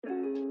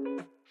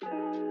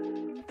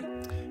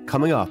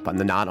coming up on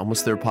the Not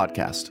Almost There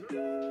podcast.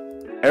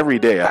 Every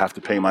day I have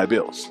to pay my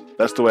bills.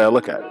 That's the way I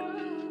look at it.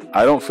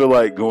 I don't feel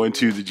like going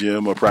to the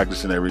gym or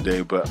practicing every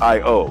day, but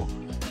I owe,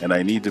 and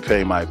I need to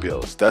pay my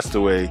bills. That's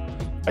the way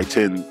I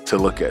tend to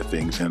look at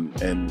things.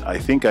 And I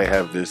think I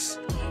have this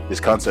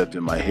concept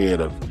in my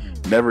head of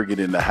never get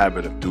in the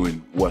habit of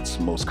doing what's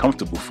most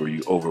comfortable for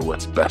you over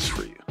what's best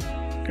for you.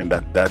 And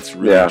that's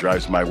really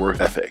drives my work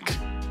ethic.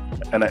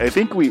 And I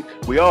think we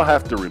all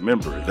have to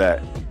remember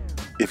that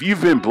if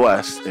you've been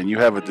blessed and you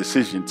have a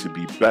decision to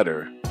be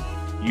better,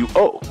 you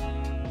owe.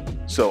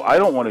 So I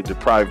don't want to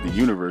deprive the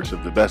universe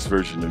of the best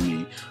version of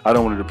me. I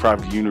don't want to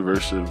deprive the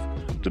universe of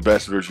the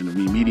best version of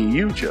me, meeting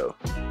you, Joe.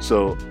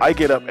 So I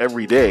get up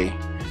every day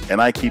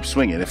and I keep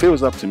swinging. If it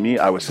was up to me,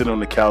 I would sit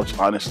on the couch,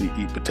 honestly,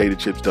 eat potato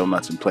chips,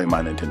 donuts, and play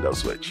my Nintendo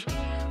Switch.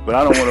 But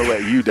I don't want to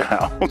let you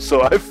down.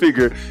 So I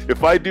figure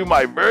if I do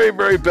my very,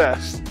 very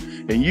best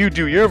and you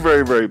do your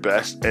very, very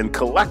best, and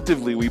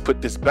collectively we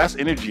put this best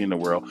energy in the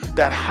world,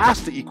 that has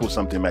to equal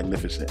something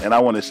magnificent. And I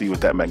want to see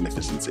what that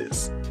magnificence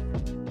is.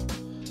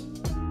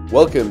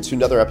 Welcome to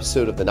another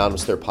episode of the Not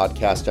Almost There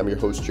podcast. I'm your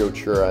host, Joe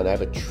Chura, and I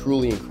have a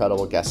truly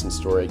incredible guest and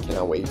story I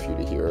cannot wait for you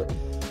to hear.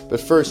 But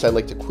first, I'd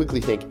like to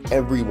quickly thank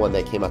everyone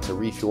that came out to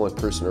Refuel in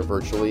person or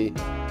virtually.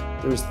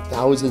 There was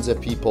thousands of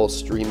people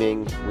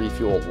streaming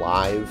Refuel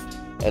live,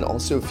 and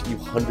also a few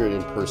hundred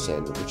in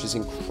person, which is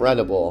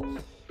incredible.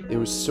 It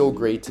was so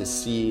great to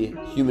see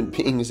human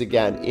beings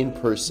again in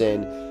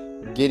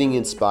person, getting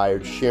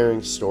inspired,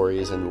 sharing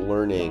stories, and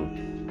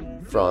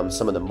learning from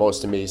some of the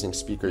most amazing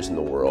speakers in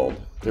the world.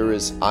 There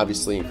was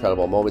obviously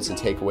incredible moments and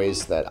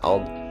takeaways that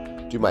I'll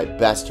do my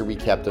best to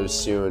recap those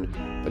soon.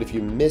 But if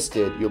you missed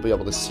it, you'll be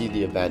able to see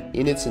the event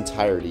in its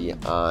entirety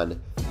on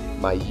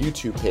my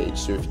YouTube page.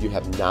 So if you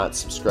have not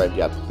subscribed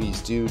yet,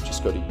 please do.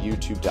 Just go to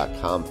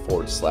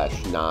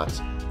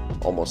youtube.com/not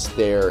almost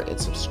there and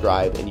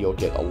subscribe, and you'll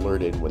get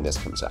alerted when this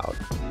comes out.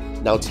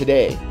 Now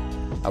today,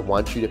 I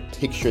want you to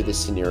picture this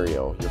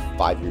scenario. You're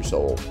 5 years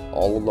old,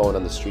 all alone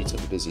on the streets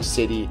of a busy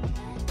city.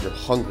 You're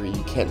hungry,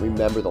 you can't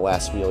remember the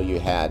last meal you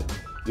had.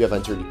 You have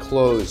on dirty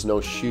clothes,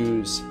 no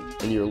shoes,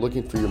 and you're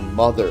looking for your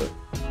mother,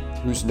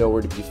 who's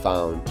nowhere to be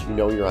found. You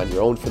know you're on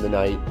your own for the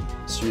night,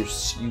 so you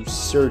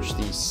search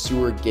these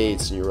sewer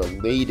gates and you're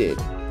elated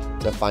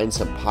to find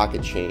some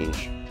pocket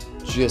change,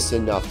 just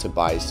enough to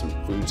buy some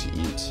food to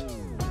eat.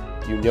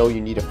 You know you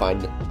need to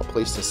find a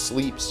place to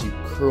sleep, so you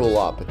curl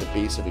up at the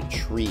base of a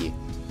tree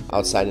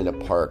outside in a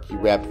park. You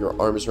wrap your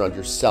arms around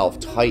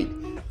yourself tight,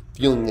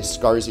 feeling the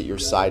scars at your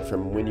side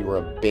from when you were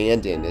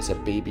abandoned as a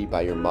baby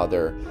by your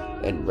mother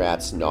and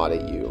rats gnawed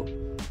at you.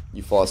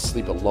 You fall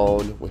asleep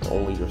alone with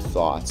only your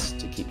thoughts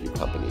to keep you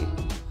company.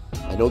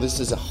 I know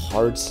this is a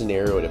hard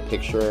scenario to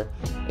picture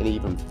and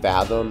even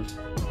fathom.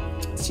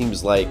 It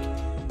seems like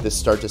the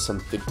start to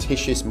some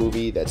fictitious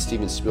movie that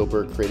Steven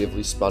Spielberg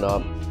creatively spun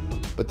up,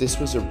 but this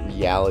was a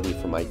reality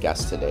for my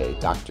guest today,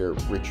 Dr.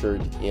 Richard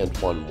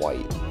Antoine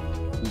White,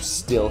 who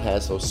still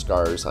has those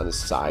scars on his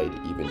side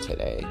even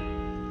today.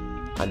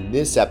 On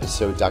this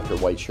episode, Dr.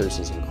 White shares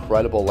his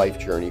incredible life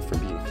journey from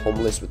being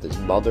homeless with his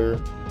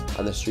mother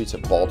on the streets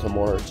of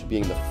Baltimore to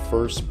being the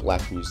first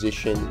black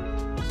musician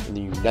in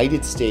the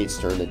United States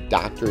to earn a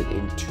doctorate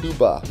in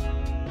tuba,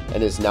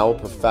 and is now a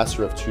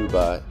professor of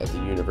tuba at the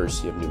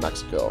University of New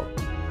Mexico.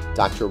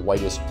 Dr.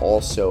 White is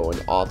also an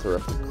author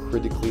of the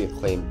critically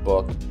acclaimed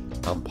book,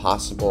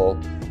 Impossible,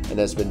 and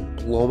has been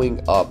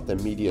blowing up the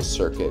media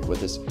circuit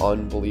with his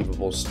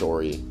unbelievable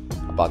story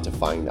about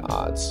defying the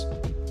odds.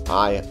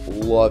 I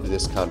love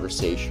this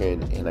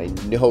conversation, and I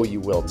know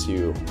you will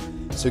too.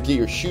 So get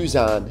your shoes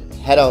on,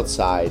 head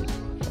outside,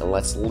 and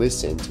let's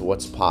listen to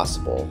what's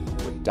possible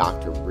with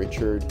Dr.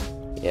 Richard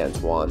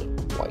Antoine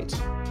White.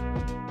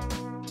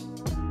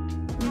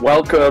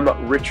 Welcome,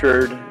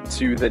 Richard,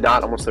 to the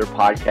Not Almost There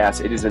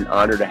podcast. It is an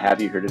honor to have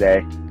you here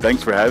today.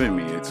 Thanks for having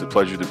me. It's a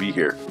pleasure to be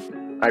here.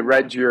 I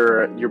read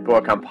your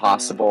book,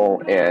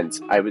 Impossible, and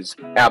I was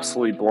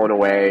absolutely blown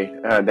away.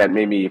 That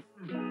made me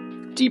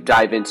deep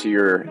dive into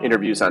your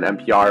interviews on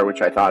NPR,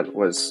 which I thought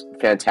was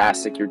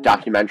fantastic. Your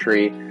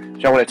documentary,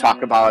 which I want to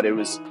talk about, it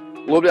was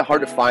a little bit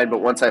hard to find,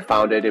 but once I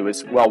found it, it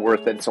was well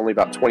worth it. It's only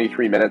about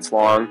 23 minutes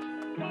long.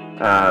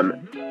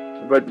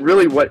 But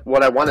really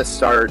what I want to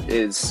start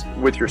is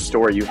with your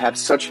story. You have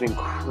such an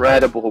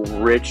incredible,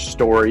 rich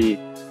story,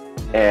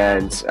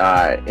 and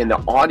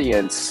the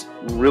audience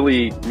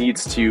really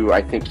needs to,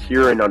 I think,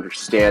 hear and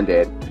understand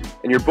it.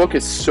 And your book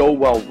is so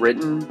well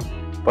written,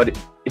 but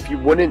if you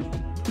wouldn't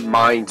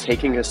mind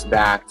taking us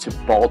back to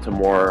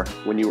Baltimore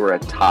when you were a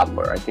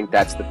toddler, I think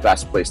that's the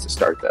best place to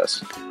start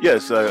this.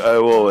 Yes, I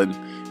will. And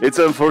it's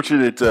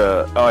unfortunate.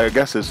 I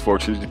guess it's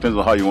fortunate. It depends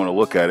on how you want to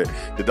look at it.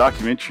 The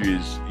documentary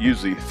is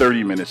usually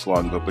 30 minutes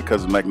long, but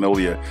because of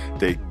Magnolia,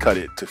 they cut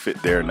it to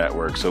fit their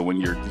network. So when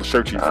you're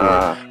searching for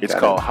it, it's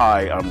called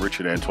Hi, I'm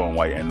Richard Antoine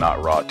White and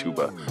not Raw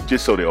Tuba,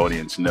 just so the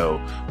audience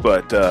know.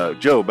 But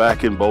Joe,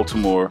 back in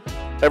Baltimore,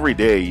 every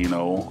day,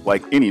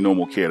 like any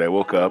normal kid, I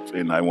woke up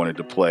and I wanted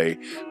to play.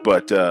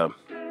 But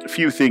a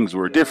few things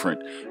were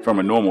different from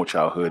a normal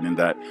childhood in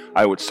that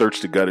I would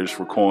search the gutters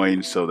for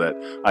coins so that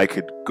I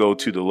could go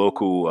to the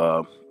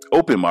local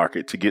open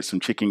market to get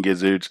some chicken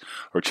gizzards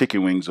or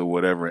chicken wings or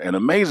whatever. And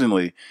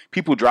amazingly,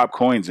 people drop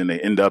coins and they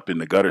end up in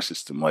the gutter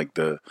system, like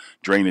the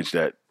drainage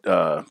that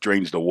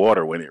drains the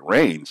water when it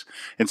rains.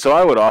 And so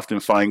I would often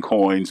find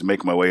coins,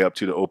 make my way up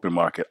to the open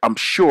market. I'm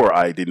sure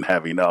I didn't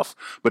have enough,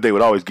 but they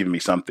would always give me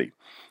something.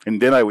 And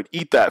then I would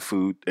eat that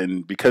food,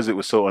 and because it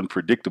was so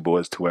unpredictable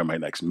as to where my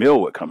next meal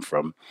would come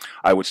from,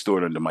 I would store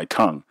it under my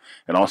tongue.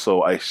 And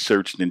also, I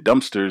searched in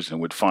dumpsters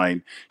and would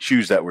find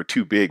shoes that were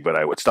too big, but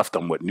I would stuff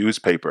them with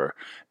newspaper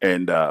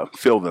and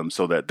fill them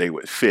so that they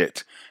would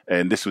fit.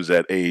 And this was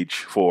at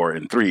age 4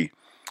 and 3.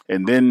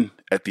 And then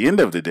at the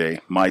end of the day,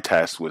 my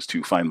task was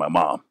to find my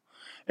mom.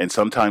 And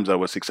sometimes I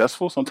was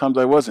successful, sometimes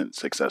I wasn't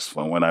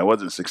successful. And when I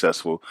wasn't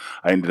successful,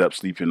 I ended up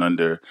sleeping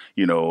under,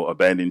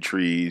 abandoned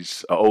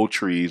trees, old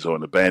trees, or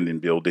an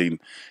abandoned building.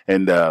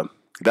 And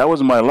that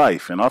was my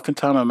life. And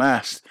oftentimes I'm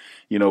asked,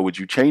 would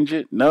you change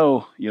it?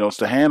 No. It's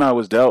the hand I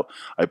was dealt.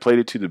 I played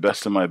it to the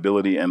best of my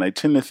ability. And I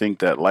tend to think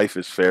that life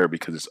is fair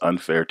because it's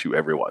unfair to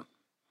everyone.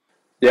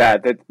 Yeah,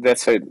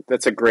 that's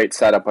a great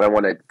setup. But I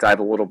want to dive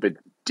a little bit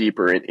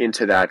deeper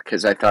into that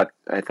because I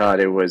thought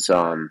it was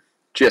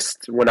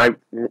just when I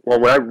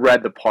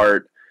read the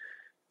part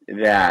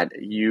that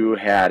you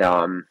had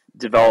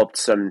developed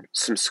some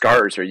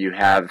scars or you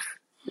have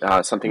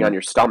something on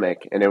your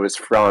stomach, and it was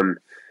from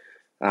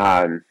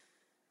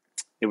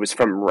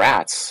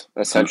rats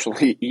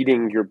essentially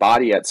eating your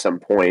body at some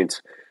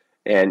point.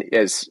 And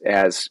as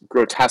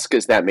grotesque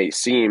as that may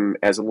seem,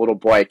 as a little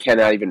boy, I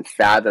cannot even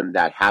fathom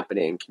that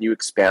happening. Can you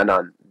expand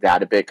on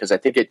that a bit? Because I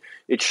think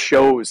it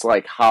shows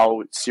like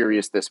how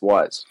serious this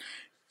was.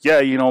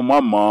 Yeah,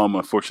 my mom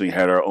unfortunately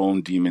had her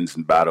own demons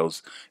and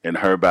battles, and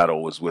her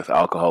battle was with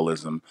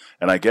alcoholism.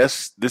 And I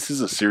guess this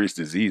is a serious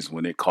disease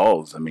when it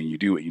calls. I mean, you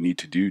do what you need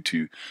to do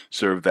to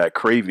serve that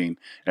craving.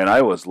 And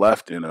I was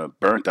left in a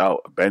burnt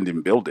out,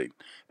 abandoned building.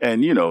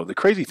 And, the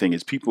crazy thing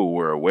is people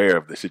were aware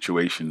of the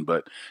situation,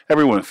 but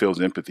everyone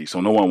feels empathy.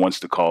 So no one wants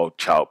to call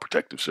Child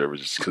Protective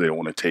Services because they don't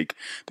want to take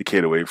the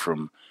kid away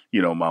from,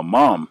 my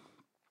mom.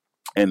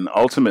 And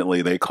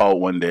ultimately, they called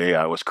one day.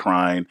 I was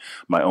crying.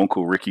 My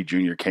uncle Ricky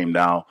Jr. came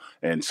down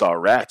and saw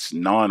rats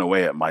gnawing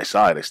away at my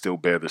side. I still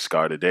bear the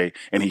scar today.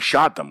 And he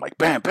shot them like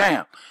bam,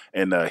 bam.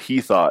 And he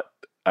thought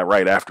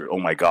right after, oh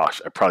my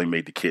gosh, I probably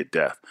made the kid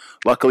deaf.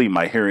 Luckily,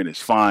 my hearing is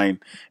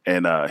fine,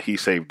 and he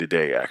saved the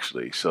day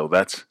actually. So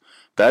that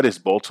is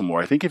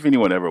Baltimore. I think if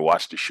anyone ever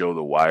watched the show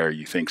The Wire,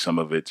 you think some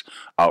of it's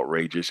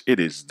outrageous. It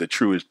is the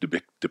truest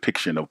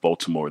depiction of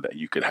Baltimore that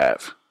you could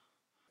have.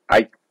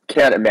 I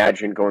can't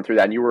imagine going through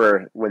that.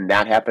 And when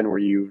that happened, were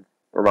you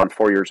around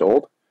 4 years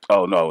old?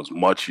 Oh no, I was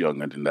much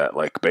younger than that,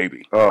 like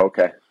baby. Oh,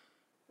 okay.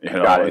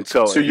 Got it. And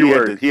so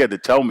he had to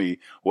tell me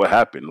what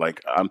happened.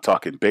 Like I'm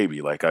talking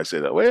baby. Like I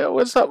said, well,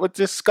 what's up with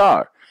this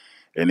scar?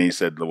 And he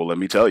said, well, let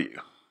me tell you.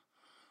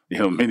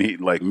 Many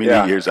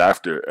years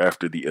after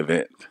the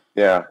event.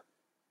 Yeah.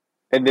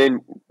 And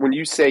then when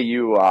you say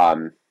you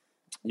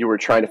were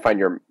trying to find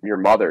your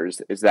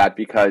mother's, is that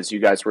because you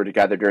guys were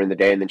together during the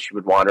day and then she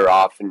would wander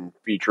off and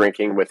be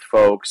drinking with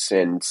folks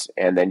and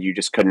then you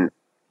just couldn't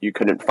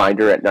find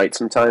her at night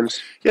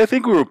sometimes? Yeah, I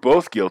think we were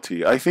both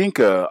guilty. I think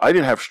I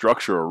didn't have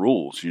structure or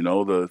rules.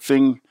 The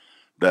thing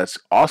that's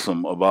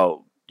awesome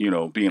about,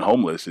 being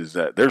homeless is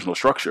that there's no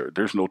structure.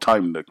 There's no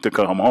time to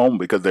come home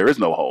because there is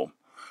no home.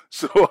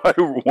 So I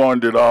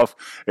wandered off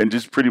and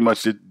just pretty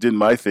much did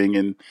my thing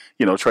and,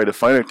 tried to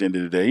find her at the end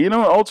of the day.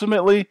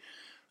 Ultimately,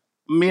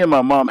 me and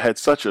my mom had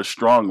such a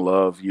strong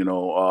love.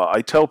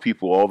 I tell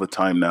people all the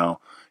time now,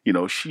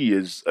 she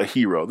is a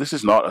hero. This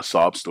is not a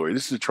sob story.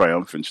 This is a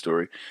triumphant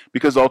story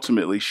because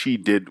ultimately she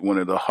did one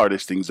of the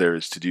hardest things there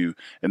is to do,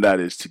 and that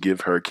is to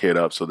give her kid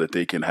up so that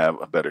they can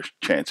have a better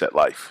chance at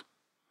life.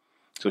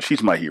 So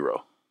she's my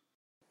hero.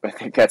 I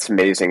think that's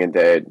amazing. And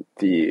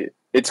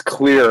it's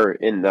clear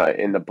in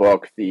the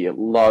book, the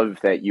love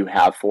that you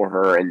have for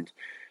her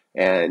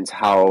and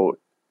how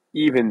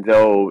even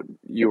though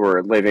you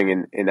were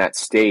living in that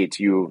state,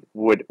 you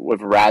would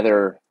have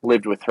rather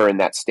lived with her in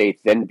that state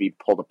than be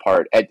pulled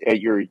apart at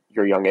your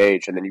young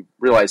age. And then you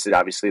realized it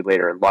obviously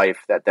later in life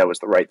that was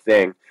the right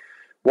thing.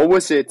 What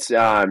was it?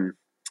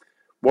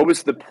 What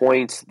was the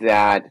point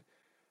that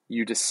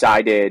you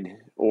decided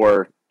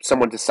or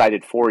someone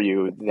decided for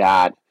you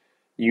that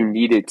you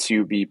needed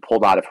to be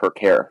pulled out of her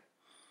care?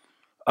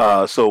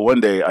 So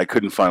one day I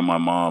couldn't find my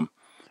mom,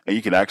 and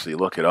you can actually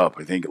look it up.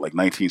 I think like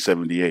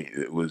 1978,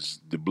 it was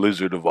the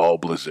blizzard of all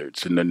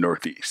blizzards in the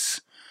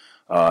Northeast.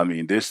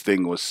 This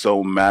thing was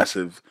so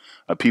massive.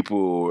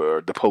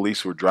 The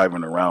police were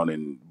driving around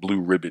in blue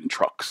ribbon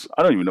trucks.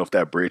 I don't even know if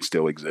that bridge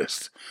still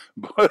exists,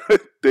 but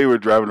they were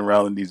driving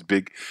around in these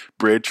big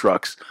bread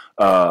trucks.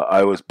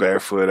 I was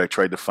barefoot. I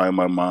tried to find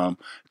my mom.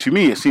 To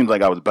me, it seemed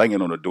like I was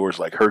banging on the doors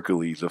like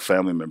Hercules of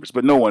family members,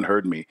 but no one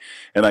heard me.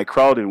 And I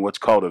crawled in what's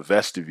called a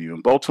vestibule.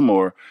 In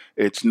Baltimore,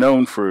 it's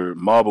known for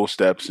marble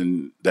steps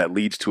and that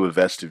leads to a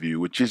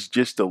vestibule, which is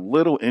just a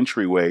little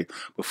entryway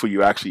before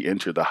you actually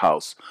enter the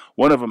house.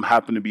 One of them happened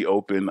happened to be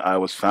open. I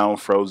was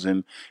found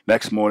frozen.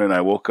 Next morning,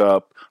 I woke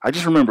up. I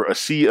just remember a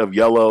sea of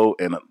yellow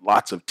and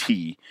lots of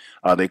tea.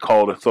 They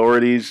called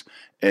authorities,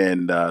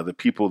 and the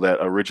people that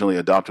originally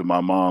adopted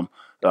my mom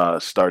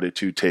started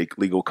to take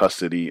legal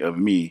custody of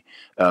me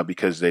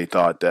because they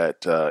thought that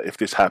if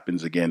this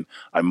happens again,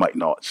 I might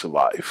not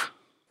survive.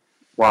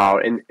 Wow,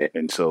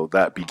 And so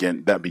that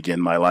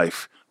began my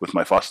life with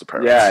my foster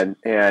parents. yeah,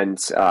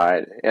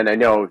 and I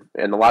know,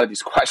 and a lot of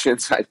these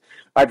questions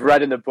I've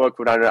read in the book,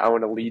 but I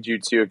want to lead you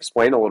to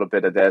explain a little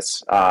bit of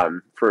this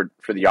for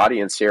the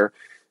audience here.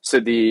 So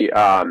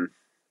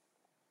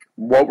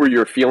what were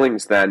your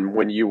feelings then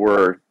when you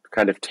were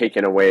kind of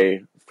taken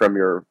away from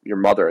your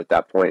mother at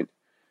that point?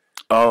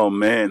 Oh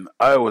man,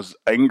 I was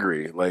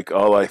angry. Like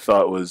all I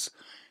thought was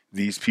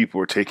these people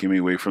were taking me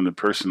away from the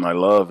person I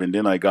love. And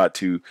then I got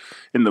to,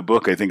 in the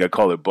book, I think I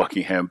call it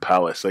Buckingham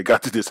Palace. I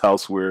got to this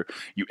house where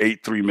you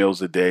ate 3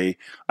 meals a day.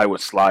 I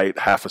would slide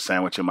half a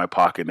sandwich in my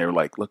pocket. And they were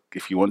like, look,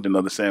 if you want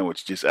another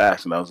sandwich, just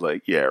ask. And I was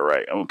like, yeah,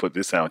 right. I'm going to put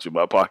this sandwich in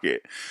my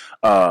pocket.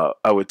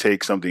 I would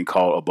take something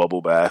called a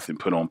bubble bath and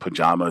put on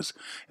pajamas.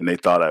 And they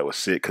thought I was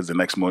sick because the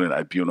next morning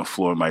I'd be on the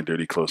floor in my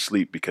dirty clothes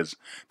sleep because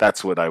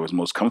that's what I was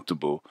most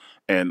comfortable.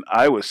 And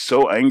I was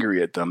so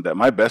angry at them that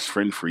my best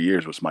friend for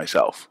years was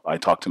myself. I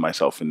talked to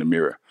myself in the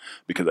mirror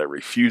because I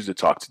refused to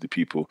talk to the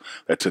people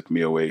that took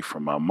me away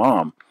from my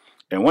mom.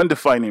 And one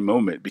defining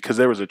moment, because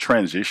there was a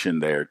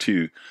transition there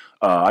too,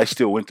 I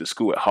still went to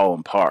school at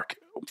Holland Park,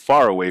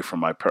 far away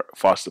from my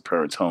foster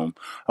parents' home.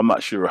 I'm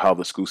not sure how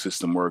the school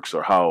system works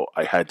or how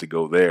I had to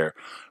go there.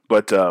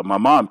 But my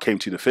mom came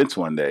to the fence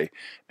one day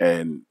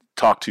and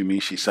talked to me.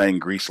 She sang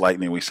Grease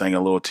Lightning. We sang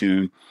a little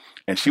tune.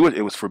 And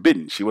it was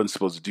forbidden. She wasn't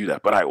supposed to do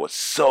that. But I was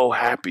so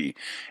happy.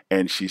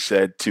 And she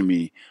said to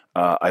me,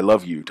 I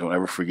love you. Don't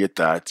ever forget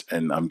that.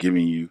 And I'm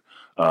giving you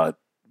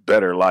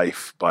better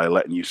life by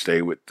letting you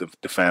stay with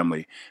the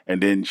family.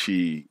 And then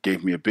she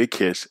gave me a big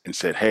kiss and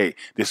said, hey,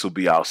 this will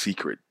be our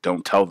secret.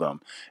 Don't tell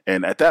them.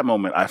 And at that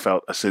moment, I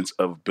felt a sense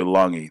of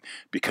belonging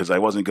because I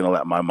wasn't going to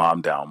let my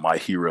mom down, my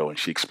hero. And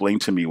she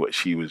explained to me what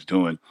she was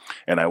doing.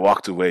 And I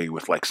walked away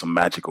with like some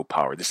magical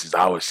power. This is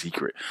our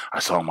secret. I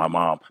saw my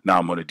mom. Now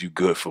I'm going to do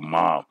good for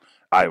mom.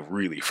 I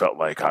really felt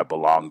like I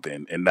belonged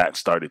then. And that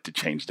started to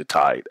change the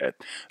tide at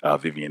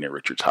Vivian and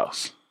Richard's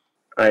house.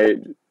 I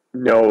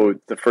know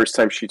the first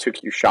time she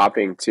took you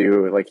shopping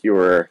too, like you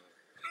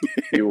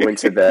went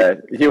to I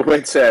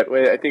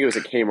think it was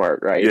a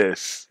Kmart, right?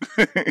 Yes.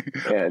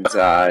 And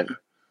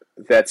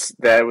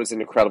that was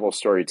an incredible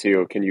story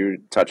too. Can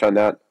you touch on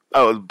that?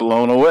 I was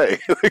blown away.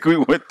 Like we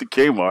went to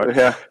Kmart,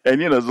 Yeah.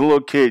 and as a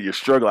little kid, you're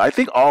struggling. I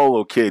think all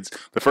little kids,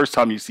 the first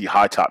time you see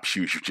high top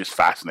shoes, you're just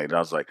fascinated. I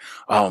was like,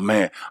 "Oh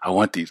man, I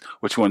want these.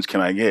 Which ones can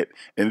I get?"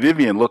 And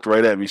Vivian looked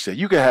right at me and said,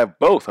 "You can have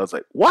both." I was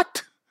like,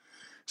 "What?"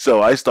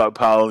 So I started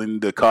piling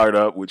the cart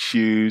up with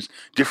shoes,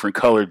 different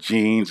colored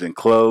jeans and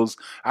clothes.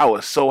 I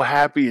was so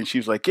happy, and she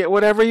was like, "Get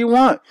whatever you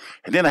want."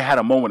 And then I had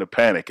a moment of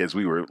panic as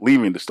we were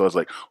leaving the store. I was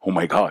like, "Oh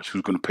my gosh,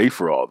 who's going to pay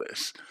for all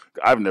this?"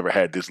 I've never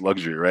had this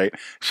luxury, right?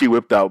 She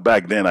whipped out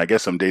back then, I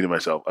guess I'm dating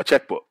myself, a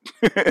checkbook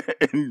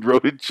and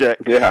wrote a check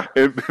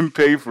and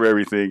paid for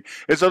everything.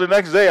 And so the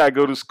next day I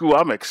go to school.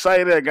 I'm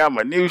excited. I got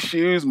my new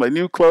shoes, my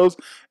new clothes,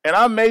 and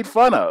I'm made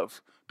fun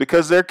of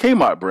because they're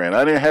Kmart brand.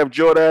 I didn't have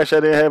Jordache. I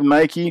didn't have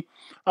Nike.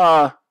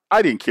 I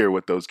didn't care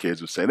what those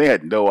kids were saying. They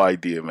had no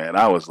idea, man.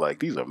 I was like,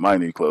 these are my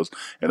new clothes,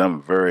 and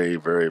I'm very,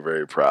 very,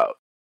 very proud.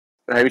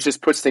 It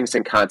just puts things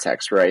in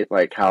context, right?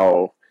 Like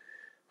how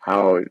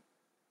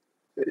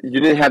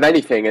you didn't have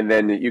anything, and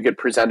then you get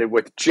presented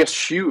with just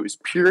shoes,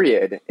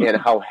 period, and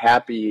how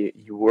happy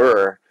you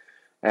were.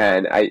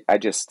 And I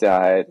just,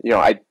 I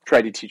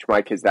try to teach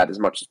my kids that as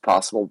much as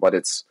possible, but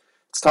it's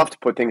tough to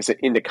put things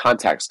into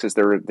context because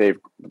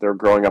they're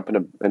growing up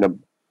in a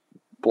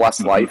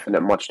blessed life and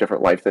a much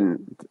different life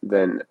than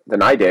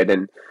I did,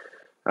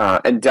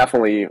 and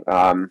definitely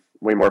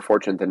way more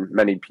fortunate than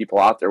many people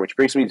out there. Which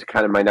brings me to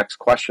kind of my next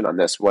question on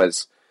this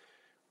was,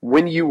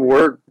 when you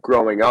were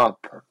growing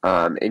up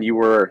and you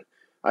were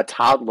a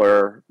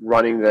toddler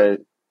running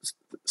the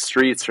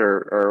streets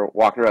or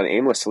walking around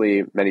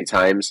aimlessly many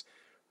times,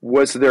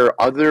 was there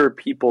other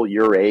people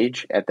your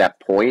age at that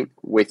point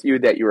with you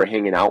that you were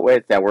hanging out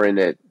with that were in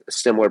a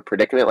similar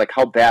predicament? Like,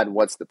 how bad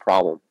was the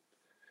problem?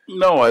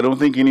 No, I don't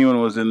think anyone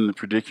was in the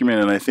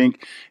predicament. And I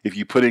think if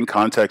you put in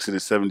context of the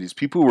 70s,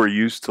 people were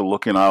used to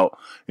looking out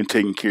and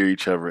taking care of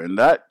each other. And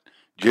that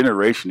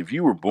generation, if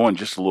you were born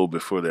just a little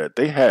before that,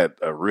 they had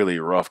a really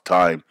rough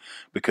time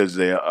because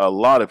a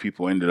lot of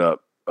people ended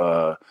up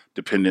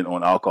dependent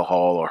on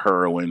alcohol or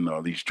heroin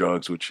or these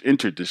drugs, which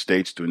entered the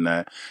States doing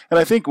that. And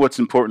I think what's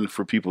important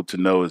for people to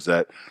know is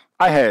that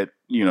I had,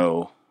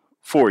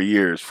 4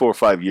 or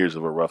 5 years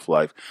of a rough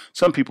life.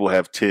 Some people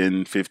have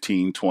 10,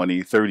 15,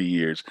 20, 30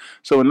 years.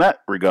 So in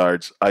that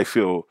regards, I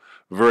feel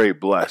very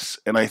blessed.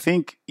 And I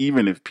think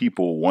even if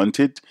people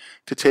wanted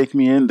to take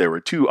me in, there were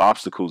two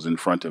obstacles in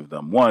front of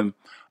them. One,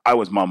 I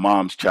was my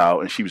mom's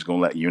child and she was going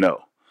to let you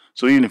know.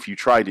 So even if you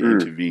tried to Mm.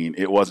 intervene,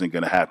 it wasn't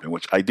going to happen,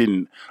 which I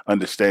didn't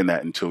understand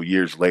that until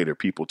years later.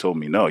 People told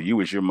me, no, you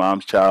was your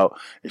mom's child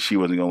and she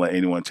wasn't going to let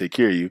anyone take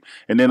care of you.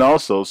 And then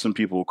also some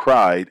people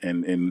cried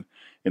and in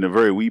a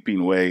very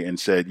weeping way and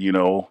said,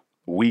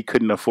 we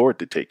couldn't afford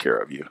to take care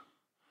of you,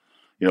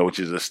 which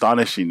is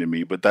astonishing to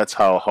me, but that's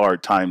how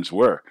hard times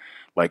were.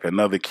 Like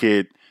another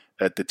kid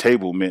at the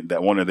table meant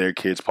that one of their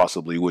kids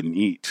possibly wouldn't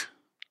eat.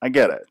 I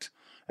get it.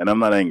 And I'm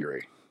not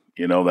angry.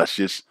 That's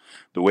just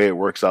the way it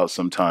works out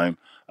sometime.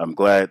 I'm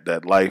glad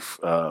that life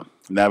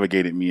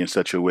navigated me in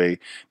such a way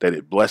that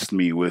it blessed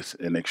me with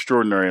an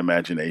extraordinary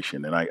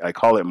imagination. And I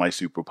call it my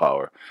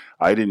superpower.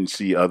 I didn't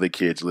see other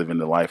kids living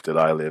the life that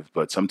I lived,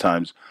 but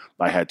sometimes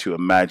I had to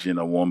imagine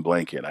a warm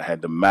blanket. I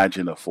had to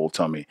imagine a full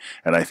tummy.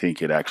 And I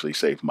think it actually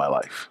saved my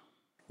life.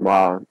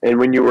 Wow. And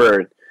when you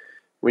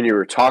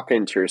were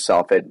talking to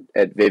yourself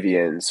at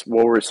Vivian's,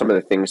 what were some of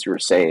the things you were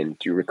saying?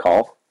 Do you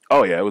recall?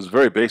 Oh, yeah, it was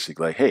very basic.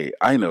 Like, hey,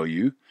 I know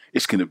you.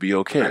 It's going to be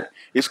okay.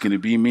 It's going to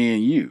be me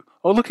and you.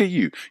 Oh, look at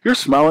you. You're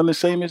smiling the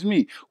same as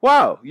me.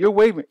 Wow, you're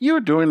waving. You're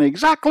doing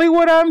exactly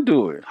what I'm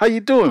doing. How you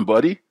doing,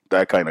 buddy?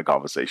 That kind of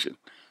conversation.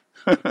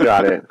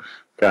 Got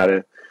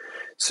it.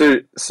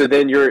 So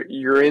then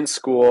you're in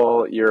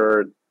school.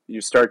 You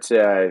start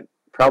to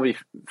probably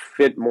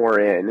fit more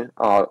in,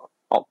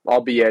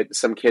 albeit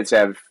some kids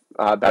have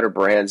better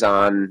brands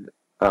on.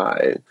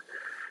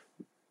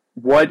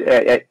 What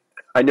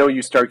I know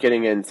you start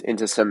getting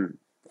into some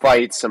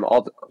fights, some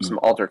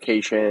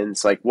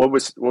altercations. Like what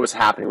was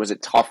happening? Was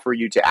it tough for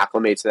you to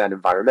acclimate to that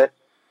environment?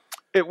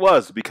 It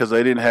was because I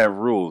didn't have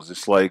rules.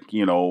 It's like,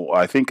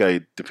 I think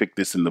I depict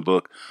this in the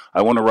book.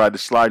 I want to ride the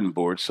sliding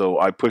board, so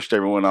I pushed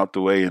everyone out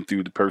the way and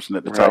threw the person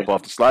at the top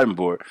off the sliding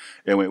board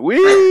and went,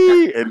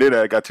 wee! And then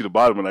I got to the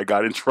bottom and I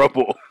got in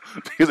trouble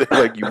because they're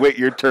like, you wait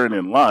your turn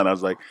in line. I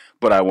was like,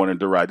 but I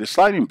wanted to ride the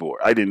sliding board.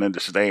 I didn't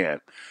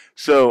understand.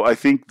 So I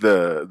think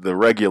the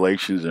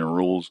regulations and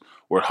rules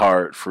were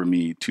hard for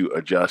me to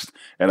adjust.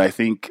 And I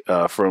think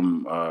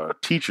from a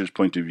teacher's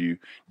point of view,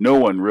 no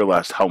one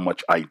realized how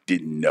much I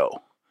didn't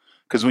know.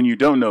 Because when you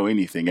don't know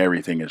anything,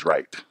 everything is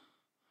right.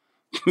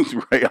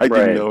 Right? I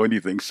didn't know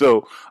anything.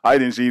 So I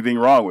didn't see anything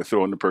wrong with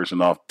throwing the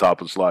person off the top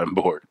of the sliding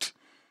board.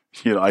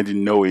 I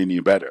didn't know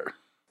any better.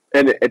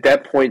 And at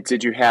that point,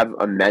 did you have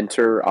a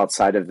mentor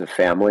outside of the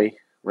family,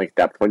 like at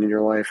that point in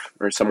your life,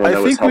 or someone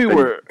that was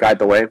helping guide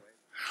the way?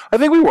 I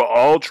think we were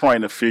all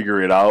trying to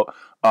figure it out.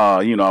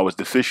 I was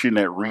deficient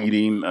at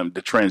reading.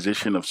 The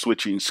transition of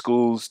switching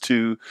schools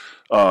to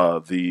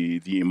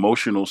the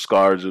emotional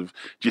scars of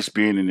just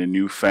being in a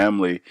new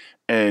family.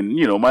 And,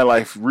 my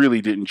life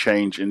really didn't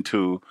change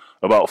until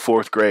about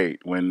fourth grade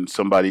when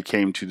somebody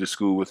came to the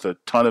school with a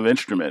ton of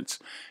instruments.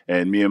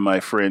 And me and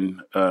my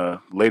friend,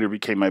 later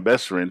became my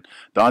best friend,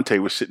 Dante,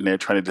 was sitting there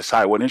trying to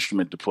decide what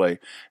instrument to play.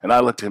 And I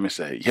looked at him and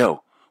said,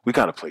 yo, we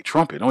got to play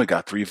trumpet. Only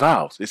got 3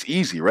 valves. It's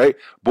easy, right?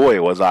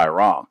 Boy, was I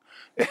wrong.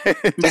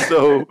 And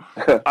so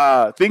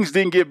things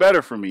didn't get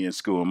better for me in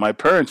school. My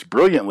parents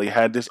brilliantly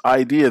had this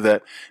idea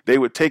that they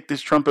would take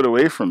this trumpet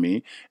away from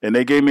me, and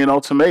they gave me an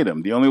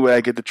ultimatum. The only way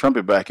I get the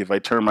trumpet back if I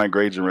turn my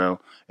grades around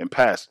and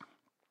pass.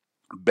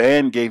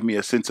 Band gave me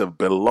a sense of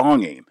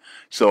belonging,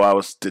 so I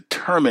was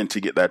determined to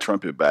get that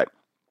trumpet back.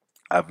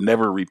 I've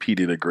never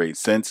repeated a grade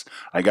since.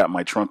 I got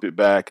my trumpet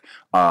back.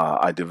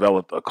 I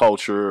developed a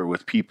culture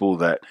with people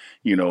that,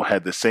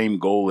 had the same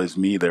goal as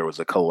me. There was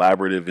a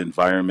collaborative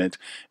environment.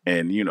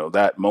 And,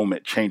 that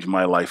moment changed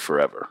my life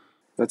forever.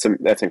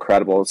 That's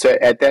incredible. So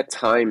at that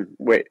time,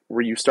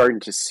 were you starting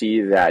to see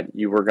that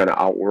you were going to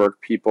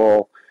outwork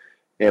people?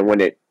 And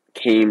when it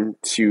came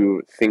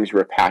to things you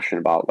were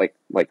passionate about,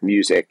 like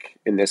music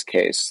in this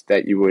case,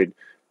 that you would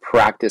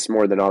practice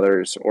more than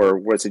others, or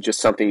was it just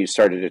something you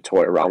started to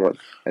toy around with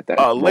at that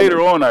moment?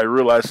 Later on, I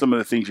realized some of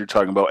the things you're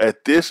talking about.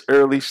 At this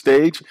early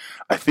stage,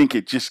 I think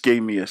it just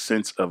gave me a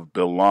sense of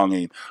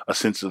belonging, a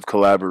sense of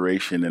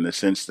collaboration, in the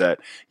sense that,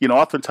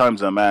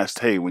 oftentimes I'm asked,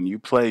 hey, when you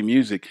play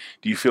music,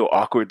 do you feel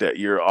awkward that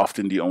you're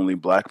often the only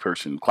black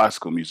person,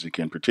 classical music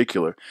in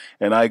particular?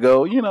 And I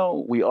go,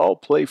 we all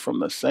play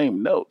from the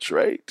same notes,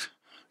 right?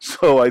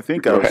 So I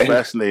think I was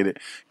fascinated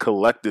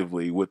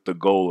collectively with the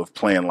goal of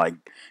playing like,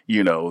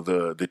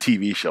 the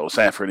TV show,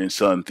 Sanford and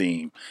Son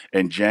theme,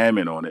 and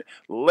jamming on it.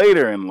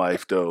 Later in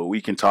life, though,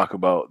 we can talk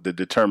about the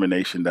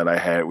determination that I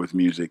had with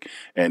music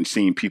and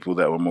seeing people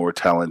that were more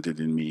talented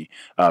than me,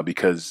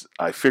 because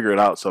I figured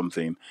out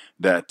something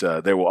that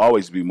there will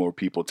always be more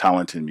people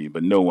talented than me,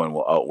 but no one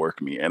will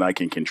outwork me, and I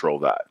can control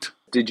that.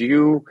 Did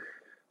you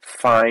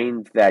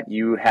find that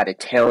you had a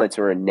talent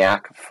or a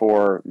knack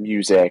for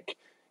music?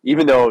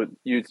 Even though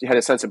you had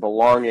a sense of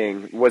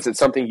belonging, was it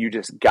something you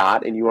just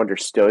got and you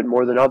understood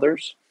more than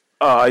others?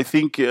 I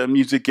think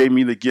music gave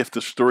me the gift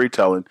of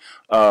storytelling.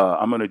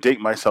 I'm going to date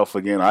myself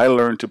again. I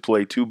learned to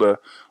play tuba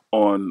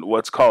on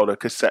what's called a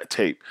cassette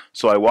tape.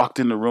 So I walked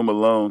in the room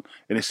alone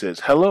and it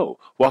says, hello,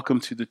 welcome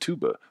to the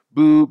tuba.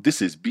 Boop,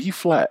 this is B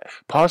flat.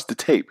 Pause the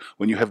tape.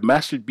 When you have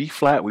mastered B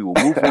flat, we will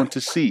move on to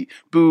C.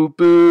 Boop,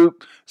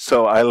 boop.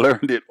 So I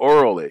learned it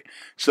orally.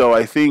 So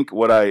I think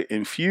what I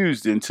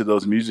infused into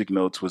those music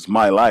notes was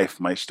my life,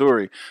 my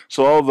story.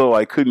 So although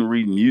I couldn't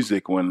read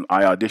music when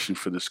I auditioned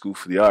for the School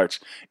for the Arts,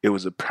 it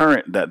was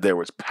apparent that there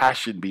was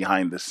passion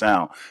behind the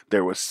sound.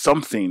 There was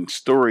something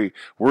story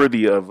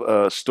worthy of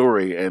a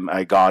story, and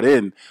I got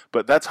in.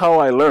 But that's how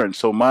I learned.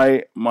 So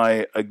my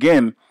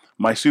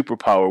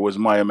superpower was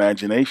my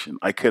imagination.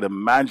 I could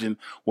imagine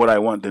what I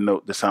want the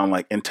note to sound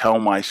like and tell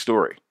my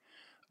story.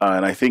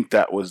 And I think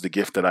that was the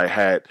gift that I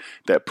had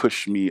that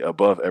pushed me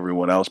above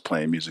everyone else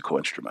playing musical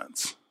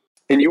instruments.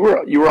 And you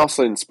were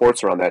also in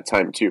sports around that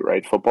time too,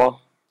 right?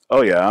 Football?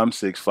 Oh yeah, I'm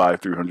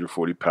 6'5",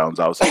 340 pounds.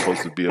 I was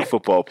supposed to be a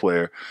football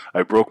player.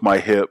 I broke my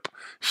hip,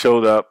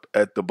 showed up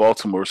at the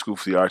Baltimore School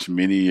for the Arts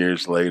many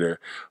years later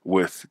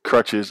with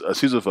crutches, a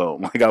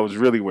sousaphone. Like I was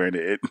really wearing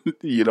it,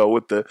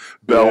 with the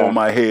bell on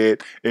my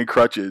head and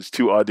crutches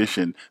to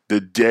audition the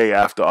day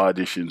after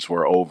auditions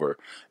were over.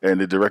 And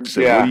the director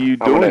said, "What are you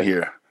doing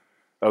here?"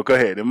 Oh, go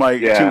ahead. Am I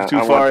too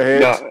far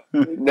ahead?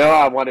 No,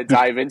 I want to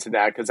dive into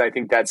that because I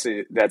think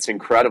that's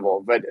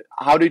incredible. But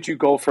how did you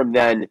go from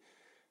then?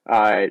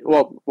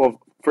 Well,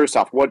 first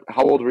off,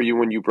 how old were you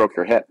when you broke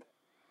your hip?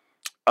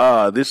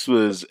 This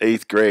was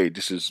 8th grade.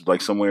 This is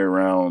like somewhere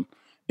around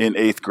in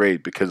 8th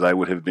grade because I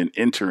would have been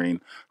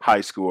entering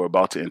high school or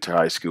about to enter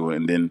high school.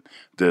 And then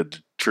the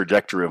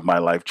trajectory of my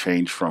life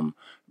changed from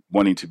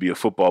wanting to be a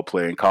football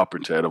player in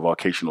Carpenter at a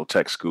vocational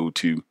tech school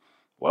to,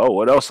 well,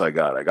 what else I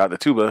got? I got the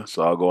tuba,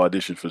 so I'll go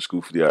audition for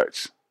School for the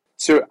Arts.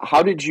 So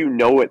how did you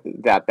know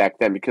that back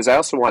then? Because I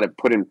also want to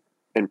put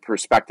in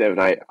perspective,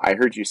 and I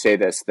heard you say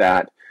this,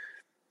 that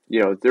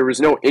there was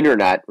no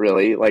internet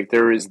really. Like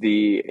there was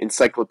the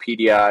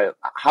encyclopedia.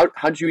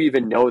 How'd you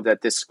even know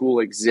that this school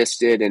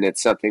existed and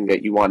it's something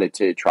that you wanted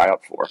to try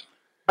out for?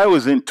 I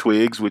was in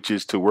Twigs, which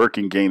is to work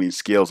in gaining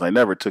skills. I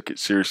never took it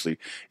seriously.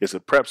 It's a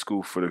prep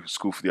school for the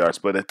School for the Arts.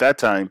 But at that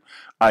time,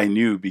 I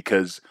knew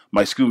because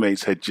my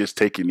schoolmates had just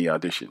taken the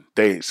audition.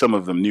 Some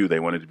of them knew they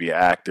wanted to be an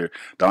actor.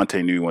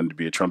 Dante knew he wanted to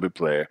be a trumpet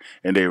player.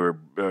 And they were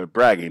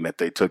bragging that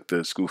they took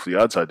the School for the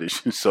Arts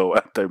audition. So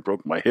after I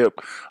broke my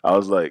hip, I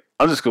was like,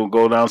 I'm just going to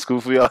go down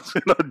School for the Arts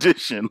and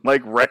audition,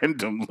 like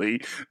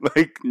randomly.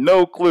 Like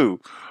no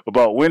clue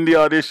about when the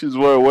auditions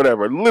were or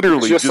whatever.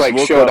 Literally just like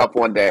showed up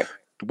one day.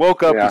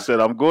 Woke up and said,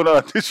 I'm going to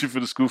audition for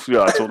the School for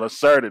the Arts on a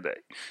Saturday.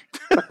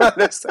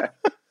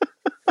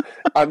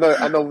 on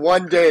the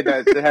one day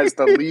that has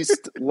the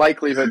least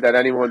likelihood that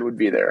anyone would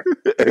be there.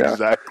 Yeah.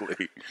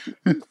 Exactly.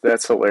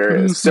 That's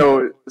hilarious.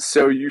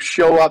 So you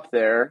show up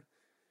there.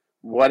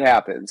 What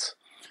happens?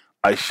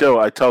 I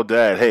tell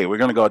Dad, hey, we're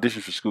going to go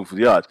audition for School for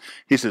the Arts.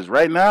 He says,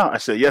 right now? I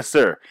said, yes,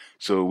 sir.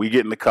 So we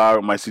get in the car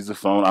with my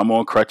sousaphone. I'm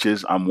on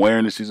crutches. I'm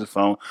wearing the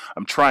sousaphone.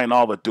 I'm trying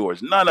all the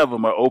doors. None of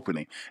them are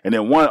opening. And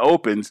then one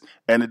opens,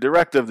 and the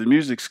director of the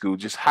music school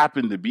just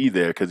happened to be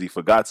there because he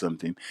forgot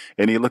something.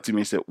 And he looked at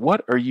me and said,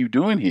 what are you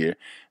doing here?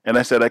 And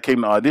I said, I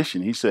came to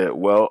audition. He said,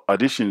 well,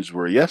 auditions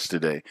were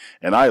yesterday.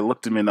 And I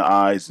looked him in the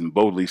eyes and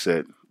boldly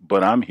said,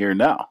 but I'm here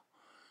now.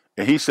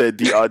 And he said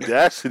the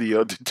audacity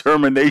of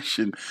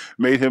determination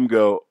made him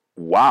go,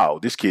 wow,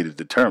 this kid is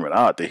determined.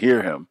 I ought to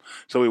hear him.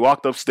 So we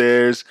walked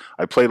upstairs.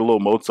 I played a little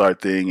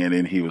Mozart thing, and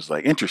then he was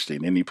like,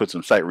 interesting. And he put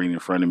some sight reading in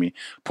front of me,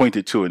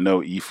 pointed to a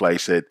note, E flat. He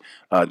said,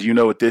 do you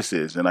know what this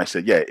is? And I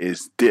said, yeah,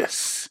 it's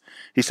this.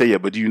 He said, yeah,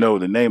 but do you know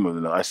the name of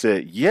the note? I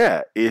said,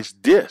 yeah, it's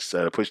this.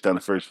 I pushed down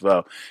the first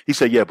valve. He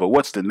said, yeah, but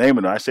what's the name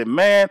of it? I said,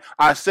 man,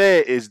 I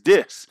said it's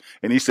this.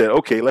 And he said,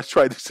 okay, let's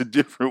try this a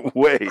different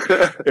way.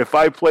 If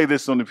I play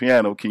this on the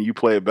piano, can you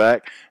play it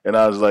back? And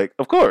I was like,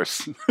 of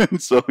course.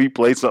 So he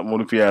played something on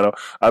the piano.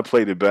 I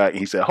played it back. And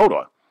he said, hold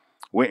on.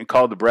 Went and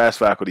called the brass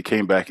faculty,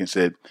 came back and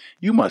said,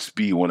 you must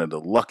be one of the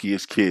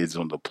luckiest kids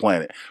on the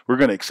planet. We're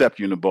going to accept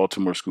you in the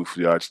Baltimore School for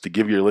the Arts. To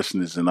give your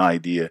listeners an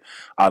idea,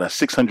 out of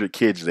 600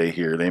 kids they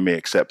hear, they may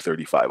accept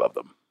 35 of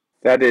them.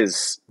 That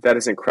is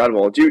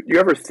incredible. Do you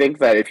ever think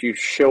that if you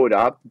showed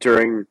up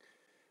during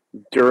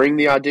the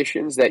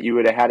auditions that you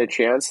would have had a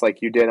chance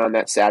like you did on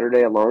that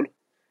Saturday alone?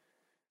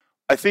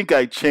 I think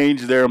I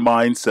changed their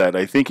mindset.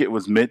 I think it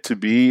was meant to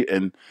be,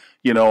 and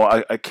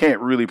I can't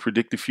really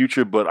predict the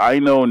future, but I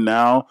know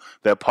now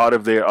that part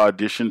of their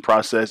audition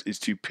process is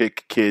to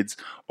pick kids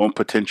on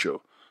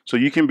potential. So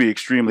you can be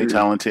extremely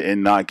talented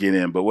and not get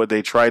in, but what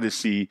they try to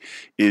see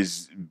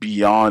is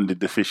beyond the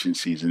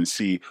deficiencies and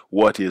see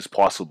what is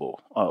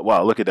possible.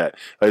 Wow, look at that.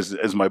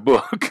 As my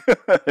book.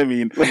 I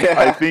mean,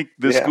 I think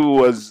the school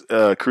was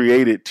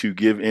created to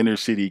give inner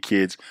city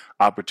kids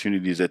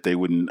opportunities that they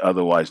wouldn't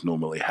otherwise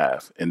normally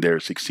have, and they're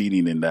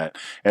succeeding in that.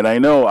 And I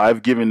know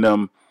I've given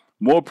them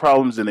more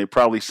problems than they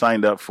probably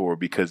signed up for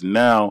because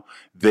now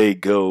they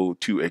go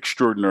to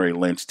extraordinary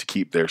lengths to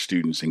keep their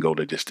students and go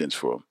the distance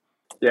for them.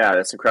 Yeah,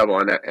 that's incredible.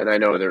 And I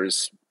know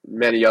there's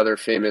many other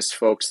famous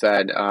folks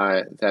that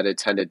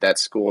attended that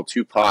school,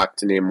 Tupac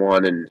to name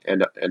one,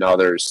 and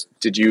others.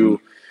 Did you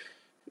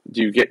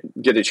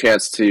get a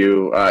chance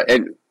to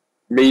and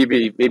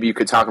maybe you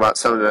could talk about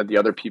some of the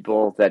other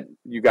people that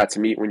you got to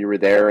meet when you were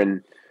there,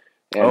 and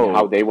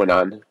how Oh, they went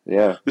on.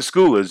 Yeah, the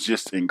school is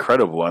just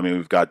incredible. I mean,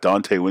 we've got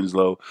Dante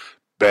Winslow,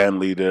 band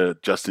leader,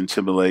 Justin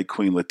Timberlake,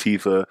 Queen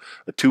Latifah,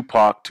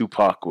 Tupac.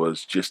 Tupac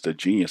was just a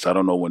genius. I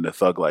don't know when the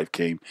Thug Life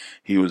came.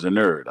 He was a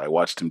nerd. I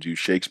watched him do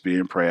Shakespeare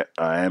and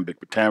iambic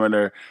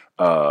pentameter.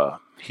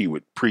 He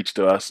would preach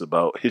to us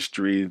about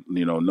history,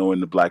 knowing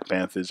the Black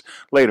Panthers.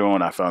 Later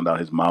on, I found out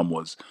his mom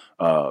was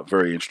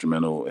very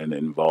instrumental and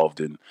involved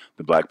in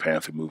the Black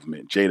Panther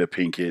movement. Jada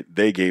Pinkett,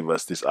 they gave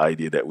us this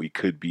idea that we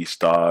could be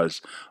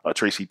stars.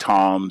 Tracy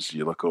Toms,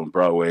 you look on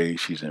Broadway,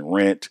 she's in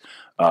Rent.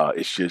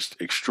 It's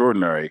just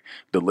extraordinary,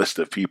 the list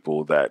of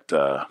people that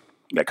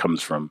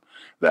comes from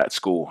that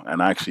school.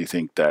 And I actually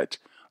think that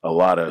a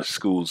lot of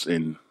schools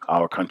in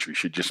our country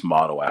should just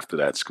model after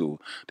that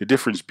school. The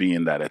difference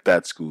being that at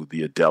that school,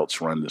 the adults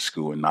run the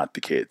school and not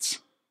the kids.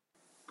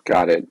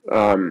 got it.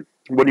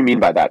 What do you mean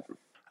by that?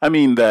 I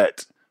mean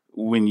that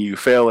when you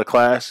fail a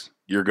class,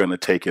 you're going to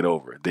take it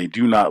over. They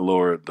do not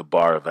lower the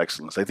bar of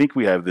excellence. I think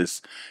we have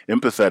this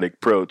empathetic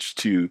approach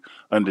to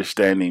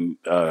understanding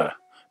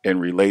and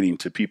relating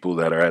to people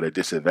that are at a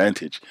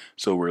disadvantage.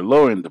 So we're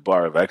lowering the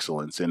bar of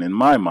excellence. And in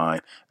my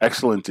mind,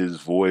 excellence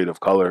is void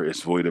of color,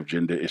 it's void of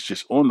gender, it's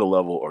just on the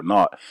level or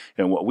not.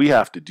 And what we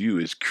have to do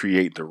is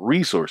create the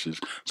resources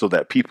so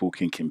that people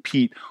can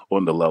compete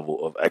on the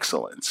level of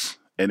excellence.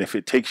 And if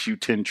it takes you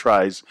 10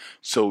 tries,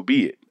 so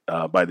be it.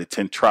 By the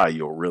 10th try,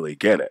 you'll really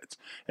get it.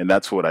 And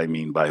that's what I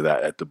mean by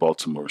that at the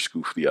Baltimore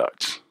School for the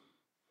Arts.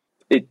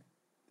 It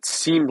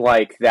seemed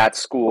like that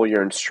school,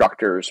 your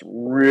instructors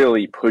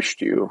really pushed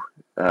you,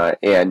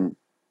 and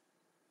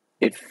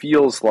it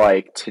feels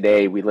like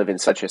today we live in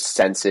such a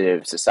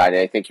sensitive society.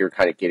 I think you're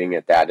kind of getting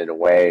at that in a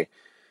way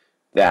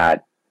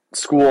that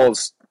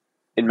schools,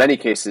 in many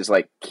cases,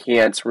 like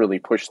can't really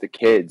push the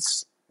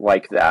kids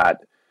like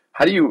that.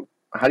 How do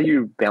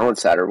you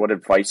balance that, or what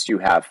advice do you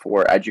have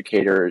for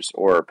educators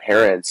or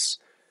parents,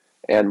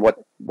 and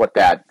what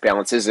that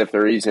balance is, if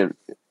there isn't,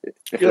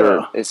 if there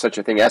Yeah. is such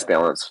a thing as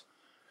balance?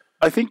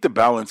 I think the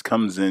balance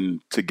comes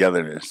in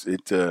togetherness.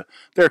 There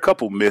are a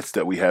couple myths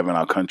that we have in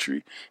our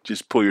country.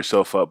 Just pull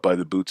yourself up by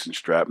the boots and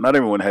strap. Not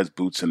everyone has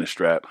boots and a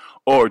strap.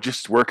 Or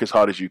just work as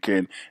hard as you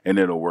can and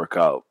it'll work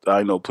out.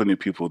 I know plenty of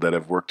people that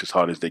have worked as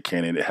hard as they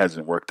can and it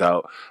hasn't worked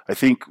out. I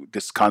think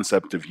this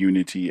concept of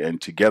unity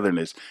and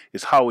togetherness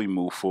is how we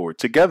move forward.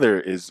 Together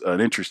is an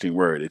interesting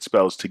word. It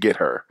spells to get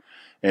her.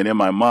 And in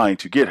my mind,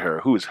 to get her,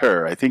 who is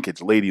her? I think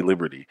it's Lady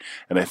Liberty.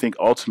 And I think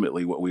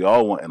ultimately what we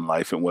all want in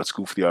life and what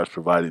School for the Arts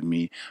provided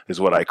me is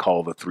what I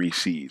call the 3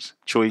 C's: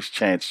 choice,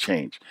 chance,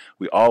 change.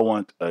 We all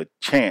want a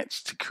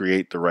chance to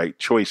create the right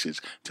choices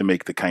to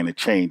make the kind of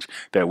change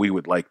that we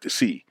would like to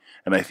see.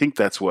 And I think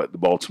that's what the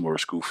Baltimore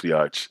School for the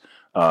Arts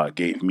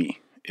gave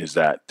me, is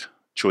that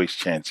choice,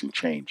 chance, and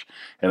change.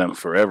 And I'm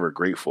forever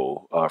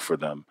grateful for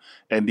them.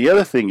 And the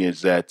other thing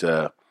is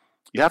that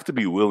you have to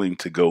be willing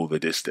to go the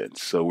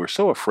distance. So we're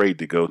so afraid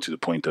to go to the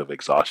point of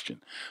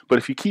exhaustion. But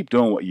if you keep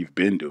doing what you've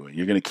been doing,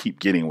 you're going to keep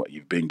getting what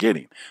you've been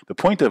getting. The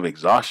point of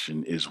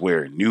exhaustion is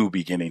where new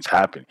beginnings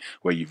happen,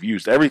 where you've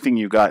used everything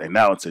you got and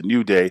now it's a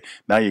new day.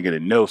 Now you're going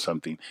to know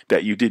something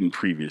that you didn't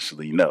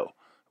previously know.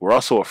 We're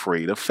also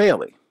afraid of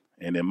failing.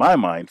 And in my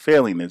mind,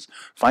 failing is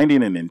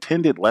finding an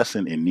intended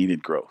lesson in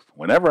needed growth.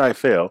 Whenever I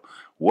fail,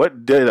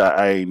 what did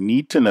I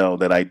need to know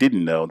that I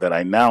didn't know that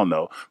I now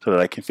know so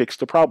that I can fix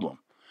the problem?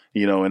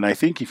 And I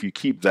think if you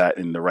keep that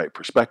in the right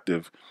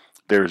perspective,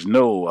 there's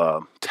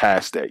no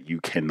task that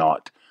you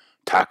cannot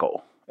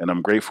tackle. And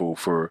I'm grateful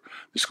for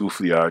the School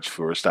for the Arts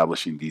for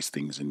establishing these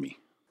things in me.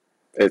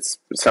 It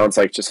sounds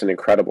like just an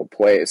incredible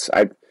place.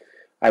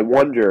 I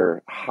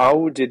wonder,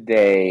 how did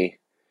they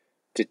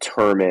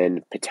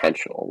determine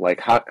potential?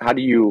 Like how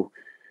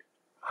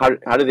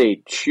do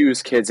they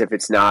choose kids if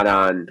it's not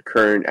on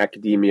current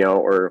academia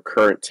or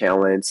current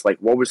talents? Like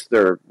what was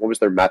their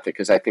method?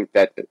 Because I think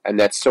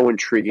that's so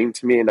intriguing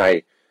to me, and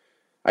I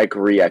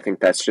agree. I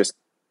think that's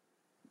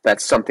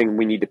something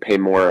we need to pay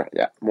more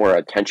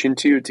attention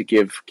to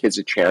give kids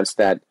a chance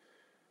that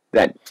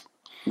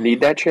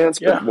need that chance.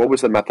 But Yeah. what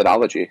was the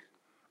methodology?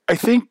 I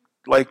think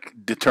like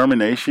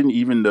determination,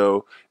 even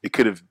though it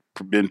could have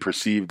been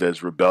perceived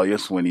as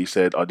rebellious when he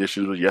said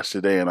auditions was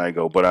yesterday and I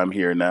go, but I'm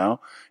here now.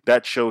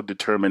 That showed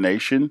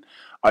determination.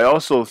 I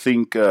also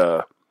think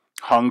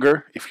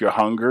hunger, if you're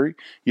hungry,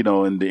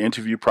 in the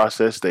interview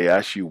process, they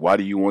ask you, why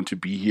do you want to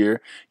be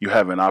here? You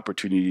have an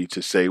opportunity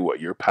to say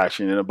what you're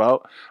passionate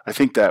about. I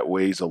think that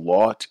weighs a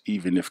lot,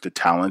 even if the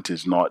talent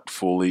is not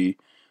fully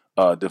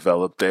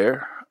developed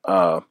there.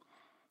 And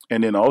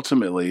then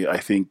ultimately, I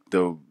think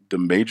the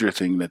major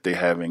thing that they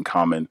have in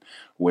common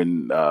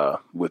when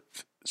with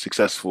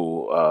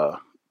successful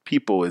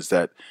people is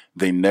that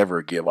they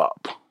never give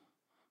up.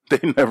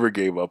 They never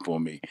gave up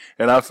on me,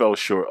 and I fell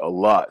short a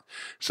lot.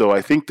 So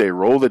I think they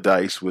roll the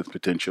dice with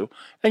potential.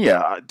 And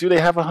yeah, do they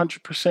have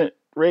 100%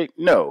 rate?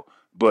 No,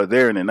 but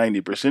they're in a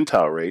 90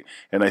 percentile rate,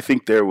 and I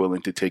think they're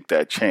willing to take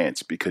that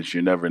chance because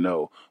you never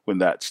know when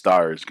that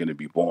star is going to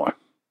be born.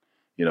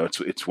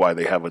 It's why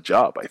they have a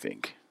job, I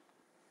think.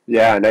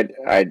 Yeah, and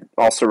I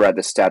also read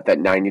the stat that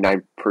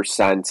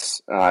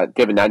 99%,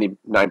 they have a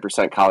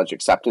 99% college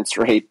acceptance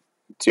rate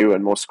too,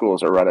 and most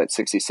schools are run at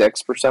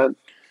 66%.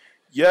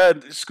 Yeah,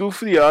 School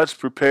for the Arts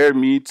prepared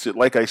me to,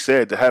 like I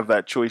said, to have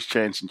that choice,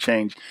 chance, and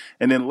change.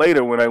 And then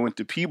later, when I went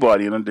to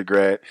Peabody in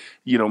undergrad,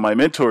 my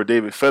mentor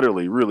David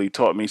Federley really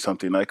taught me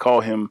something. I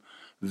call him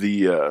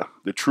the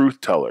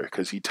truth teller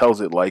because he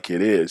tells it like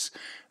it is.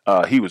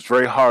 He was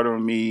very hard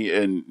on me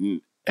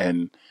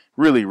and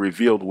really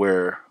revealed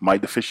where my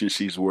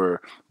deficiencies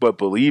were, but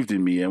believed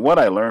in me. And what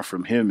I learned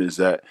from him is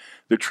that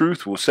the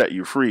truth will set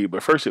you free,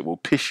 but first it will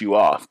piss you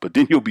off, but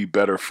then you'll be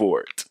better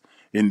for it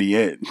in the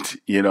end,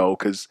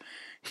 because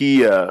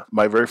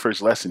my very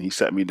first lesson, he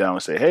sat me down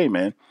and said, "Hey,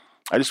 man,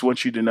 I just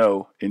want you to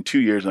know in 2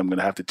 years, I'm going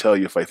to have to tell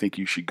you if I think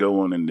you should go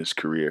on in this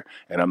career,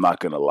 and I'm not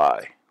going to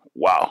lie."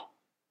 Wow.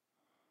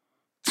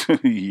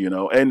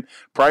 And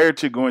prior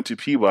to going to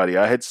Peabody,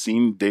 I had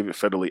seen David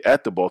Federley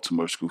at the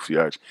Baltimore School for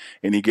the Arts,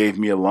 and he gave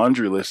me a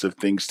laundry list of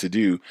things to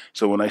do.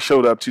 So when I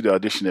showed up to the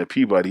audition at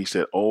Peabody, he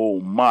said,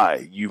 "Oh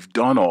my, you've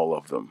done all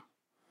of them.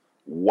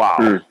 Wow."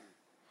 Mm.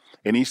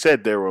 And he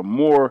said there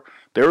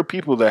were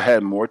people that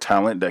had more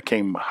talent that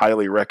came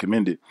highly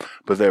recommended,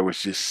 but there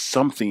was just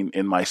something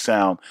in my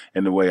sound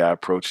and the way I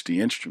approached the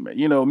instrument.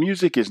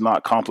 Music is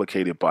not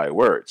complicated by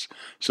words.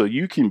 So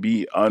you can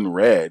be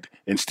unread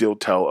and still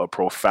tell a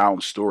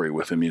profound story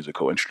with a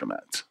musical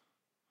instrument.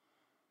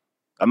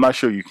 I'm not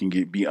sure you can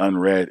be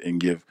unread and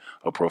give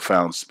a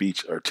profound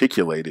speech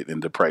articulated in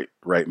the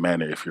right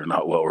manner if you're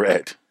not well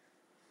read.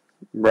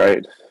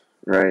 Right,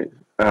 right.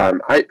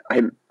 I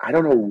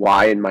don't know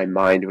why in my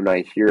mind when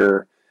I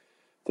hear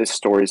the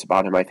stories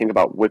about him, I think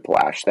about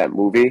Whiplash, that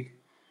movie.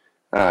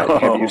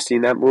 Have you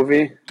seen that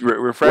movie?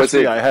 Refresh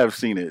me. I have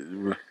seen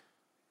it.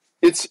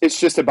 It's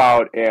just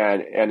about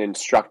an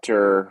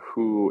instructor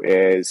who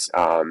is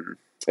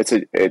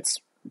it's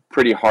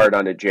pretty hard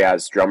on a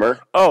jazz drummer.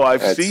 Oh,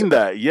 I've seen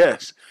that.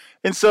 Yes,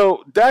 and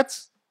so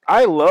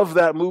I love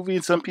that movie.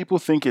 And some people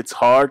think it's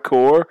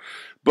hardcore,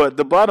 but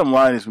the bottom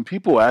line is when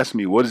people ask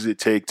me what does it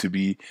take to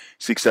be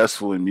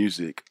successful in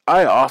music,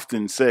 I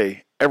often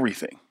say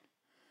everything.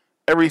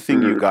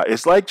 Everything you got.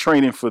 It's like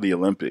training for the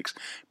Olympics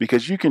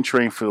because you can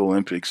train for the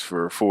Olympics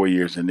for 4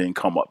 years and then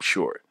come up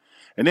short.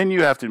 And then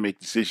you have to make a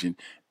decision,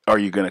 are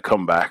you going to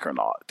come back or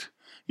not?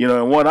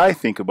 And what I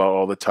think about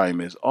all the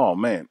time is, oh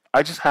man,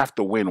 I just have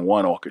to win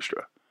one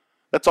orchestra.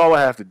 That's all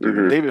I have to do.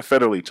 Mm-hmm. David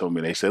Federley told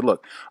me, they said,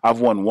 look,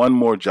 I've won one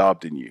more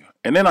job than you.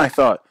 And then I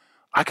thought,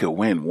 I could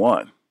win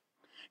one.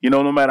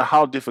 No matter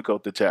how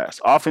difficult the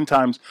task.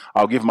 Oftentimes,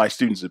 I'll give my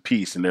students a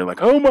piece, and they're like,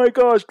 "Oh my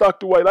gosh,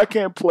 Dr. White, I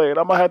can't play it.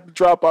 I'm going to have to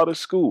drop out of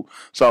school."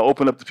 So I'll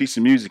open up the piece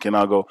of music, and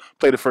I'll go,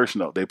 "Play the first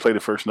note." They play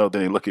the first note,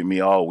 then they look at me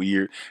all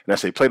weird, and I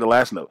say, "Play the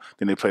last note."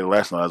 Then they play the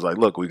last note. I was like,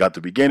 "Look, we got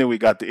the beginning, we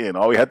got the end.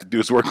 All we have to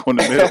do is work on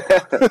the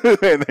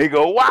middle." And they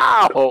go,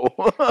 "Wow."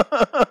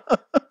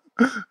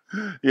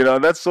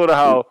 That's sort of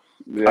how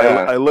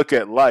I look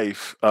at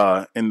life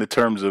in the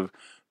terms of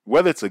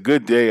whether it's a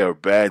good day or a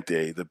bad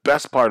day. The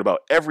best part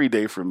about every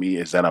day for me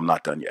is that I'm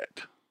not done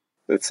yet.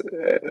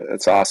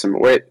 That's awesome.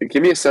 Wait,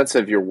 give me a sense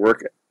of your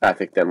work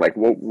ethic then. Like,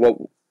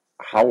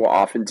 how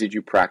often did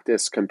you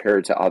practice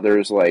compared to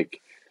others?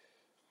 Like,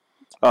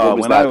 what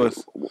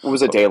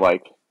was a day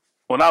like?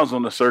 When I was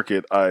on the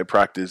circuit, I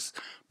practiced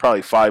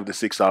probably 5 to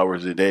 6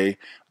 hours a day.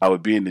 I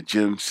would be in the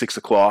gym 6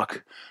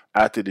 o'clock.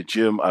 After the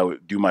gym, I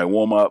would do my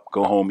warm up,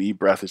 go home, eat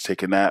breakfast,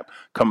 take a nap,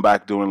 come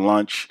back during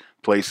lunch,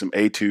 play some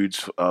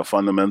etudes,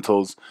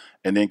 fundamentals,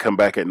 and then come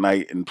back at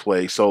night and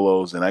play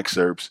solos and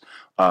excerpts.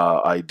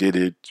 I did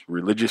it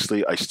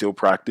religiously. I still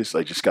practice.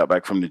 I just got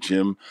back from the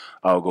gym.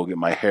 I'll go get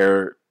my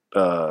hair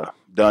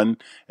done,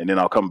 and then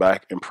I'll come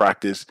back and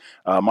practice.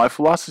 My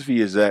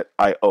philosophy is that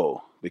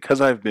because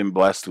I've been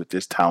blessed with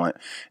this talent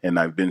and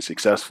I've been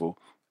successful,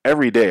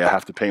 every day I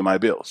have to pay my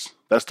bills.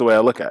 That's the way I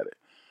look at it.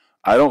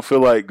 I don't feel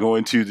like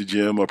going to the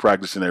gym or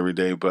practicing every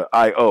day, but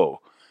I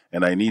owe,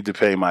 and I need to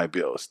pay my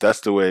bills.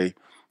 That's the way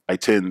I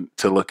tend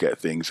to look at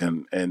things.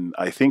 And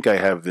I think I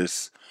have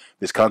this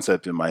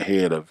concept in my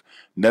head of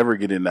never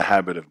get in the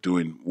habit of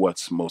doing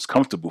what's most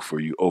comfortable for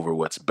you over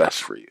what's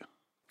best for you.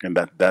 And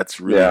that's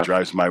really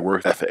drives my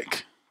work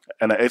ethic.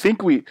 And I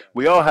think we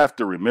all have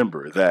to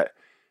remember that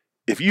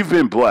if you've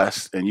been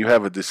blessed and you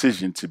have a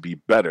decision to be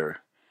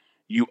better,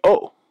 you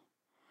owe.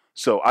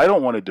 So I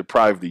don't want to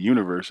deprive the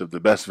universe of the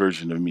best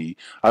version of me.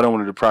 I don't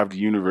want to deprive the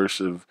universe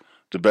of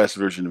the best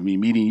version of me,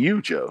 meeting you,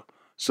 Joe.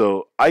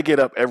 So I get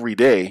up every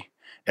day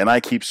and I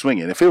keep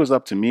swinging. If it was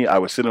up to me, I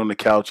would sit on the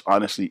couch,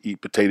 honestly,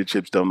 eat potato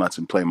chips, donuts,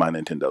 and play my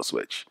Nintendo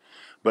Switch.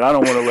 But I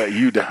don't want to let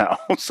you down.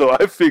 So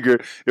I figure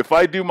if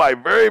I do my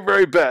very,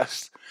 very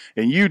best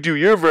and you do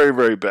your very,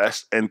 very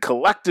best, and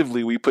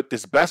collectively we put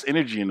this best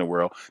energy in the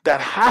world,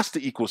 that has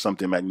to equal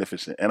something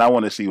magnificent. And I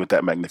want to see what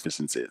that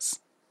magnificence is.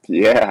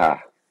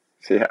 Yeah.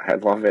 Yeah, I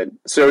love it.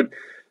 So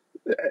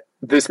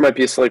this might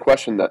be a silly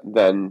question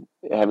then,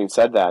 having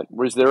said that,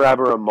 was there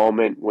ever a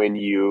moment when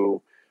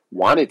you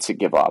wanted to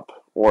give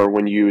up, or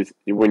when you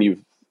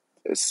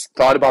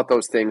thought about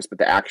those things, but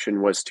the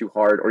action was too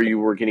hard, or you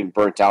were getting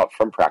burnt out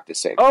from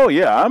practicing? Oh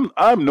yeah,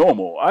 I'm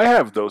normal. I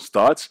have those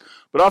thoughts,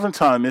 but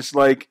oftentimes it's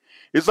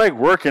like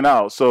working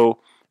out. So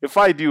if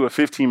I do a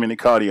 15-minute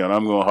cardio and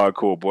I'm going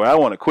hardcore, boy, I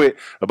want to quit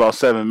about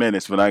 7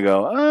 minutes, but I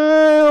go,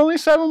 only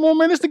 7 more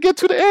minutes to get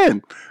to the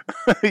end.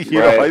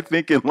 I'm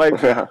thinking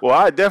like, well,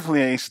 I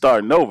definitely ain't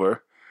starting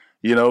over,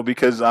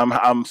 because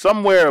I'm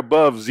somewhere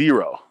above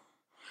zero,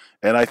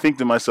 and I think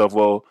to myself,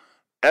 well,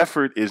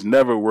 effort is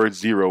never worth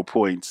 0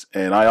 points,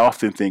 and I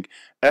often think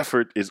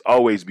effort is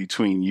always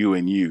between you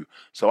and you.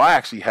 So I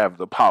actually have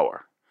the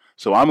power.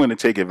 So I'm going to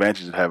take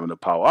advantage of having the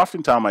power.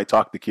 Oftentimes I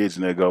talk to kids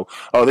and they go,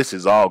 oh, this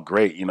is all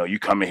great. You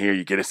come in here,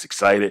 you get us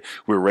excited,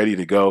 we're ready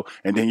to go,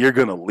 and then you're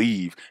going to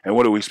leave. And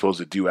what are we supposed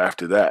to do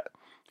after that?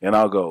 And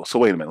I'll go, so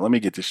wait a minute, let me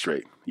get this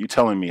straight. You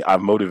telling me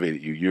I've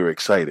motivated you, you're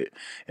excited.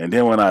 And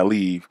then when I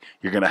leave,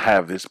 you're going to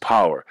have this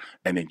power.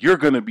 And then you're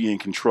going to be in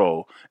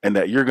control, and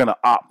that you're going to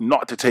opt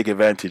not to take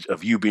advantage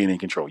of you being in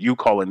control, you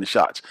calling the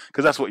shots,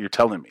 because that's what you're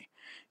telling me.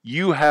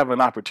 You have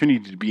an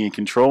opportunity to be in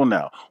control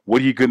now.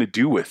 What are you going to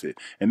do with it?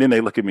 And then they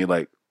look at me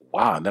like,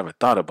 wow, I never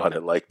thought about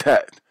it like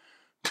that.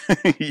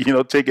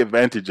 Take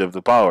advantage of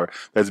the power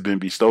that's been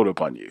bestowed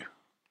upon you.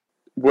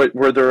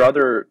 Were there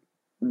other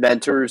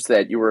mentors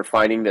that you were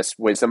finding this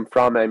wisdom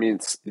from? I mean,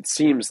 it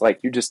seems like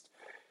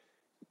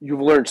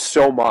you've learned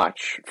so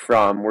much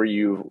from where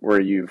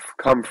you've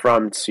come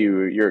from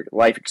to your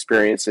life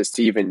experiences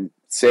to even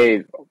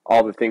say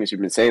all the things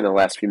you've been saying in the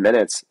last few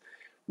minutes.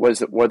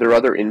 Were there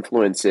other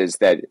influences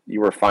that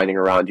you were finding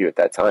around you at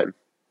that time?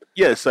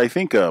 Yes, I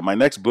think my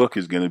next book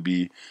is going to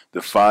be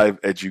the 5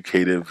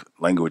 educative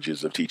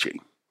languages of teaching.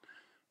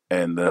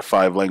 And the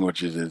 5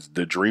 languages is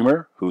the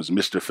dreamer, who's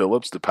Mr.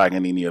 Phillips, the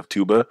Paganini of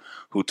tuba,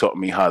 who taught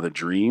me how to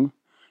dream.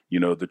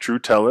 The true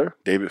teller,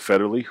 David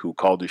Federley, who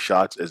called the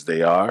shots as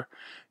they are.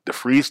 The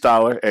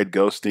freestyler, Ed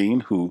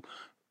Goldstein, who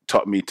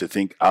taught me to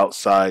think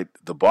outside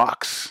the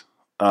box.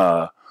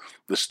 The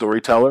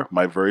storyteller,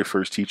 my very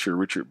first teacher,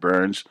 Richard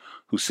Burns,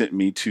 who sent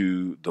me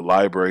to the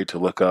library to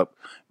look up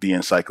the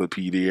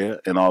encyclopedia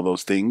and all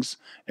those things.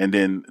 And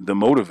then the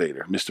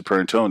motivator, Mr.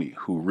 Perantoni,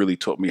 who really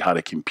taught me how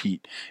to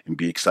compete and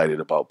be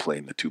excited about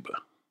playing the tuba.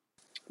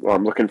 Well,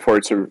 I'm looking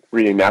forward to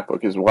reading that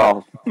book as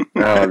well.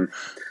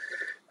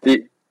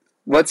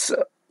 Let's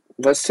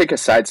take a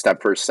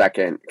sidestep for a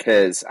second,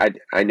 because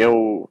I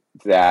know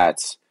that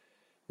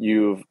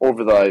you've,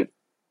 over the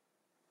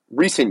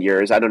recent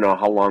years, I don't know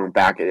how long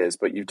back it is,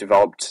 but you've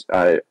developed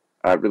a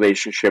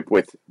relationship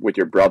with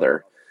your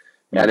brother.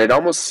 And it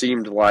almost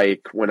seemed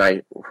like when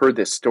I heard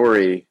this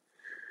story,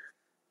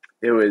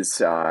 it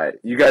was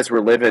you guys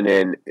were living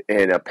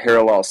in a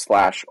parallel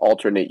 /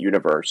 alternate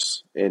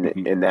universe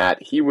in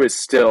that he was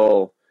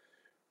still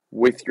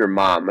with your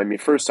mom. I mean,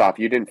 first off,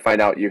 you didn't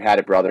find out you had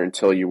a brother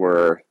until you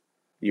were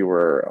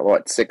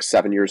what, 6,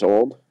 7 years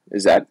old?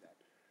 Is that?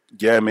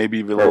 Yeah, maybe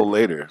even a little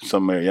later,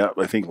 somewhere. Yeah,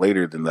 I think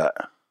later than that.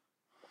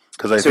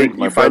 Because I think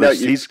my brother,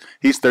 he's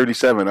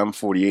 37, I'm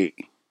 48.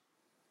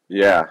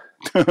 Yeah.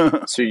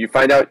 So you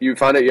find out you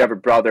have a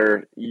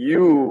brother.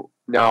 You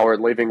now are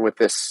living with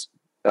this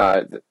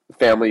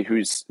family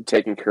who's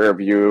taking care of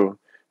you,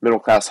 middle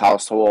class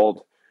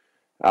household,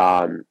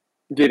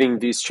 getting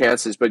these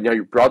chances. But now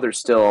your brother's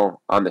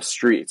still on the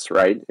streets,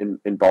 right?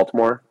 In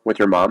Baltimore with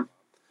your mom.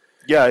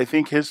 Yeah, I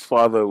think his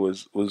father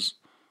was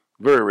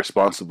very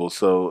responsible.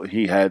 So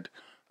he had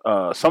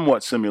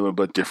somewhat similar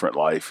but different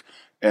life.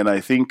 And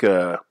I think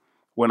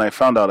when I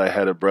found out I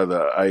had a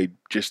brother, I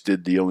just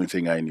did the only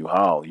thing I knew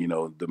how.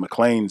 The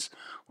McLeans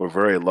were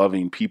very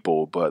loving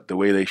people, but the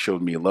way they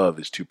showed me love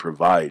is to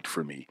provide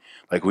for me.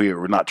 Like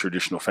we're not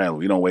traditional family.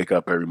 We don't wake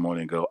up every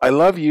morning and go, I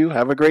love you,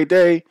 have a great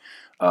day.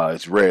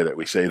 It's rare that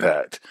we say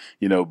that,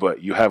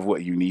 but you have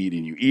what you need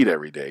and you eat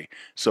every day.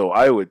 So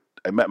I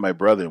met my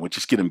brother and would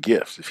just get him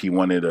gifts. If he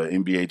wanted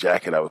an NBA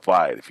jacket, I would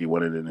buy it. If he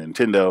wanted a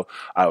Nintendo,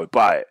 I would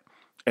buy it.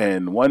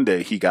 And one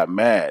day he got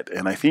mad,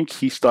 and I think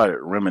he started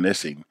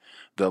reminiscing.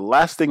 The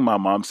last thing my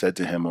mom said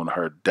to him on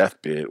her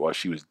deathbed while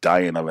she was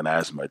dying of an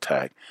asthma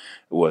attack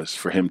was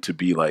for him to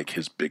be like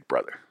his big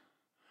brother.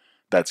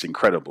 That's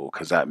incredible,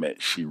 because that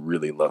meant she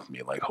really loved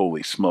me, like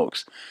holy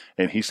smokes.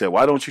 And he said,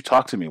 why don't you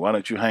talk to me? Why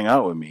don't you hang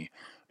out with me?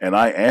 And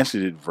I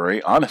answered it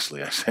very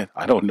honestly. I said,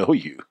 I don't know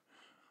you.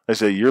 I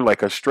said, you're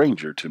like a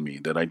stranger to me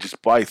that I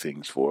just buy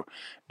things for.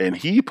 And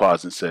he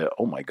paused and said,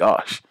 oh my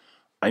gosh,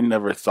 I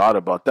never thought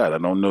about that. I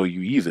don't know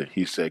you either.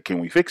 He said, can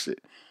we fix it?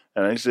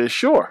 And I said,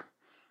 sure.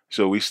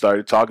 So we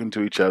started talking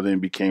to each other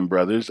and became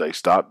brothers. I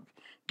stopped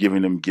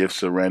giving him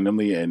gifts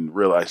randomly and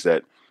realized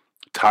that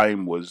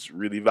time was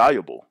really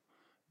valuable.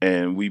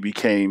 And we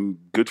became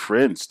good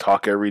friends,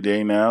 talk every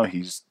day now.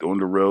 He's on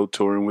the road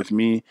touring with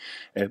me.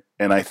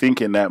 And I think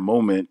in that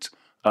moment,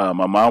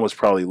 my mom was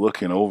probably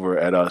looking over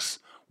at us,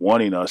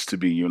 wanting us to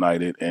be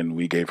united, and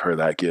we gave her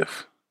that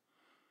gift,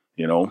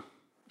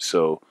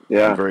 So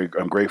yeah.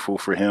 I'm grateful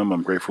for him.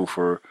 I'm grateful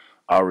for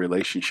our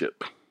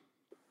relationship.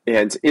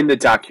 And in the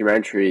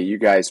documentary, you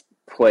guys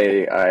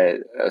play a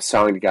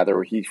song together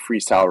where he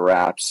freestyle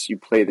raps, you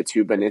play the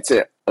tuba, and it's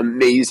an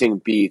amazing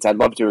beats. I'd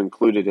love to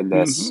include it in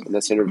Hmm.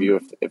 this interview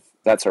if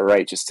that's all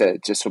right, just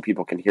so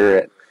people can hear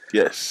it.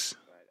 Yes.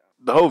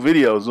 The whole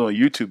video is on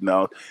YouTube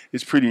now.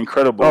 It's pretty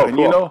incredible. Oh, And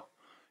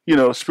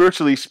cool.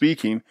 spiritually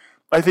speaking,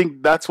 I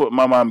think that's what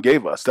my mom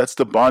gave us. That's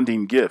the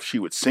bonding gift. She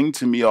would sing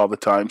to me all the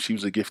time. She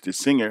was a gifted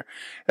singer.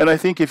 And I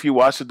think if you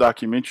watch the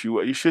documentary,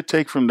 what you should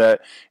take from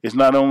that is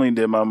not only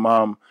did my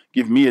mom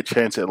give me a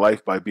chance at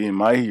life by being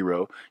my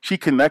hero, she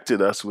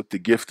connected us with the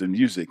gift of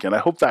music. And I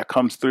hope that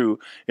comes through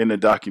in the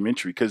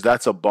documentary because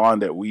that's a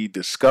bond that we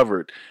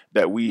discovered,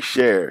 that we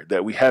share,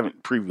 that we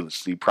haven't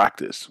previously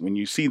practiced. When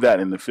you see that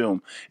in the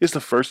film, it's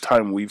the first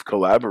time we've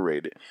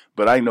collaborated,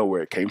 but I know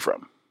where it came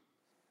from.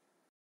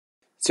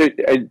 So,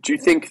 do you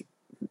think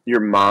your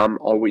mom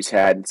always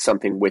had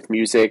something with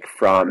music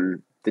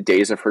from the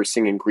days of her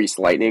singing Grease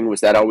Lightning?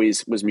 Was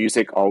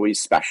music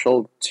always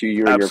special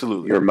to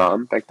Absolutely. your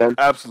mom back then?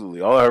 Absolutely.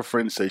 All her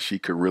friends say she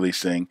could really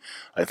sing.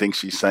 I think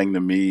she sang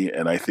to me,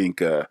 and I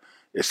think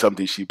it's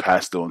something she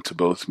passed on to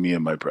both me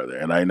and my brother.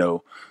 And I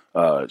know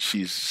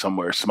she's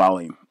somewhere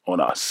smiling on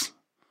us.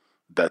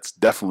 That's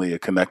definitely a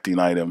connecting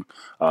item,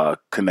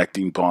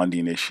 connecting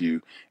bonding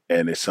issue.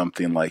 And it's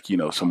something like,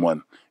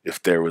 someone,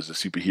 if there was a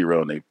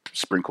superhero and they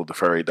sprinkled the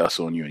fairy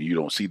dust on you and you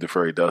don't see the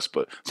fairy dust,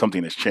 but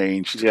something has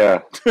changed.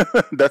 Yeah.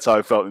 That's how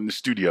I felt in the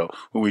studio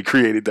when we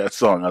created that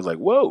song. I was like,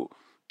 whoa.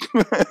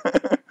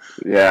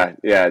 Yeah,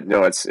 yeah,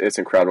 no, it's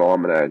incredible.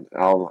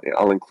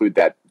 I'll include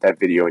that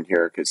video in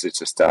here because it's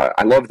just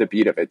I love the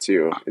beat of it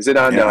too. Is it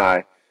on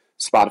Yeah.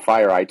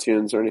 Spotify or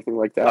iTunes or anything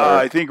like that? Or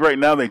I think right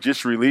now they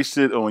just released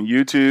it on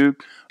YouTube,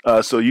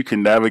 so you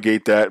can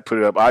navigate that, put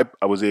it up.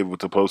 I was able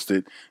to post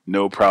it,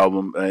 no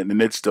problem,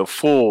 and it's the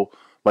full.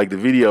 Like the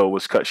video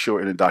was cut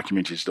short in the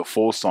documentary. It's the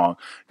full song.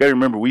 You gotta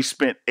remember, we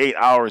spent 8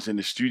 hours in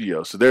the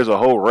studio, so there's a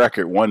whole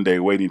record one day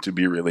waiting to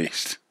be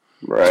released.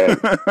 right,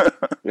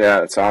 yeah,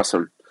 that's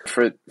awesome.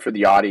 For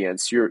the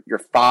audience, your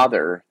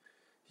father,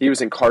 he was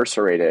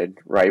incarcerated,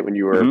 right, when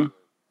you were Hmm.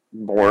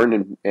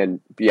 born and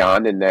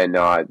beyond, and then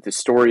the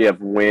story of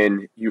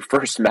when you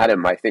first met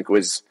him, I think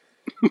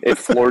it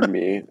floored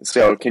me.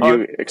 So, can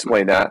you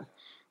explain that?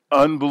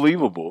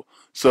 Unbelievable.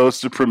 So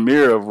it's the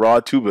premiere of Raw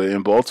Tuba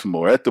in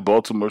Baltimore at the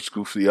Baltimore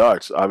School for the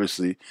Arts.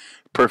 Obviously,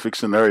 perfect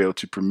scenario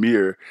to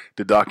premiere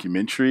the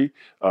documentary.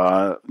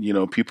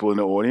 People in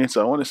the audience.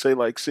 I want to say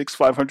like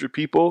 500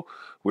 people.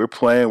 We're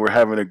playing. We're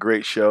having a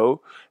great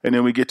show, and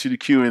then we get to the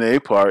Q&A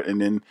part,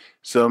 and then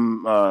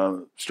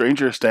some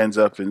stranger stands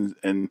up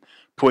and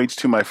points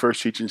to my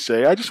first teacher and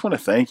say, "I just want to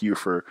thank you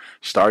for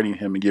starting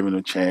him and giving him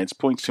a chance."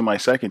 Points to my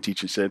second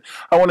teacher and said,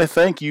 "I want to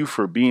thank you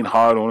for being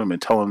hard on him and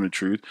telling him the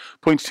truth."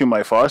 Points to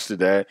my foster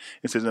dad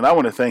and says, "And I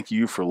want to thank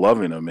you for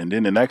loving him." And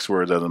then the next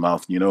words out of the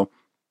mouth,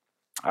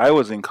 I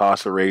was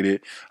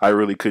incarcerated. I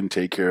really couldn't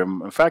take care of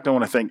him. In fact, I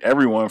want to thank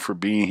everyone for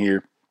being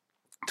here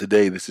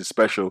today. This is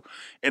special.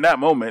 In that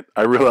moment,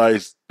 I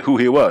realized who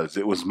he was.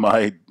 It was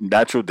my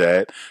natural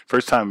dad.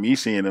 First time me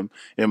seeing him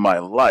in my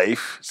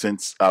life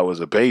since I was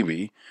a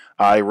baby.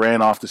 I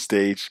ran off the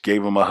stage,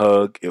 gave him a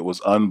hug. It was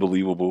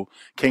unbelievable.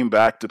 Came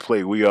back to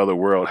play We Are the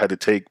World. Had to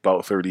take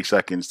about 30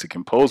 seconds to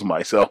compose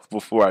myself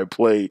before I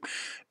played.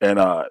 And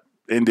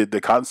ended the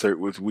concert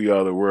with We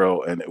Are the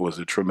World, and it was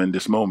a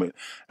tremendous moment.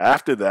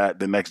 After that,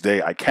 the next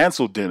day, I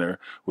canceled dinner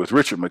with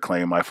Richard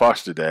McLean, my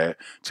foster dad,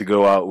 to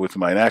go out with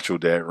my natural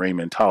dad,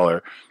 Raymond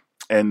Toller.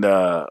 And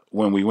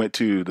when we went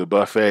to the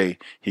buffet,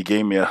 he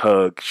gave me a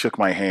hug, shook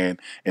my hand,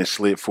 and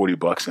slid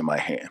 $40 in my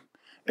hand.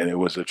 And it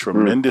was a Mm,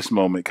 tremendous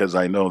moment because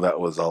I know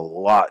that was a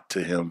lot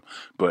to him,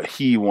 but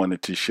he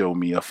wanted to show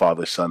me a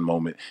father-son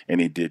moment,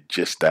 and he did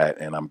just that,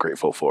 and I'm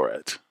grateful for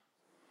it.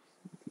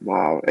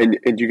 wow, and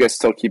do you guys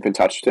still keep in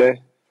touch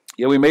today?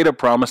 Yeah, we made a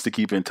promise to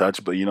keep in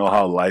touch, but you know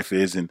how life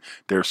is, and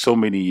there's so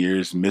many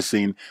years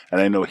missing. And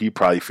I know he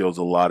probably feels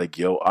a lot of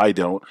guilt. I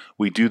don't.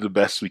 We do the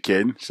best we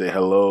can, say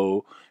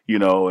hello,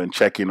 and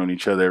check in on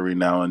each other every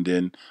now and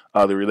then.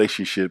 The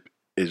relationship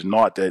is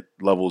not at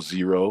level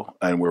zero,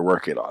 and we're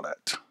working on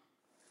it.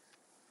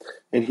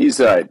 And he's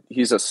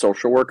a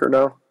social worker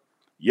now.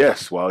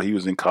 Yes, while he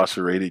was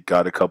incarcerated,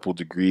 got a couple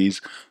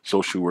degrees,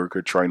 social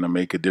worker, trying to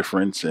make a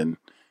difference, and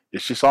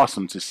it's just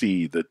awesome to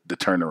see the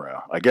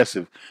turnaround. I guess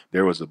if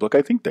there was a book,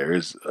 I think there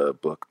is a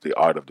book, The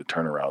Art of the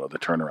Turnaround or the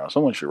Turnaround.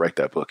 Someone should write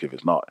that book if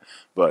it's not.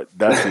 But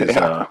that is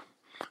Yeah,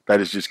 that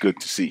is just good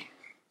to see.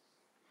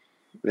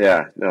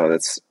 yeah, no,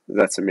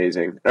 that's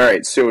amazing. All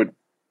right, so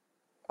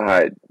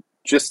uh,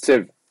 just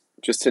to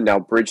now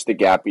bridge the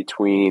gap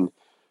between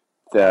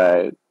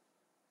the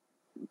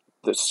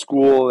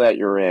school that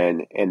you're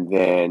in and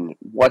then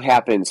what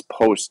happens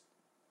post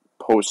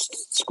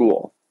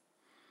school.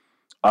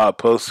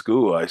 Post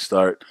school, I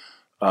start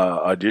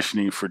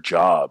auditioning for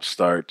jobs,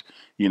 start,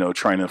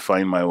 trying to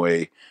find my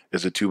way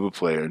as a tuba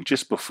player. And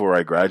just before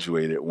I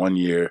graduated, one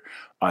year,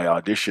 I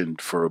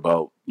auditioned for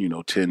about,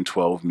 10,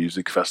 12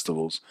 music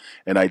festivals,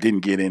 and I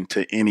didn't get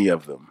into any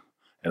of them.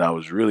 And I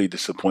was really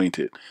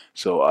disappointed.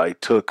 So I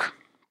took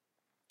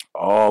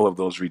all of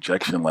those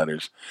rejection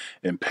letters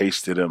and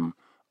pasted them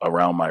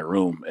around my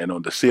room. And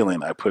on the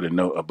ceiling, I put a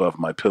note above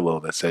my pillow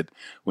that said,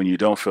 when you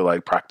don't feel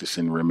like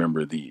practicing,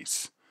 remember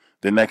these.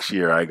 The next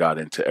year, I got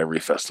into every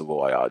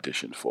festival I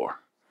auditioned for.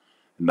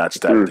 And that's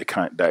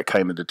that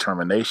kind of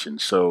determination.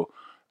 So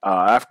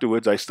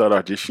afterwards, I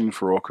started auditioning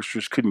for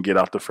orchestras. Couldn't get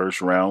out the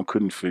first round.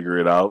 Couldn't figure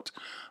it out.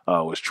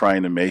 Was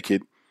trying to make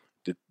it.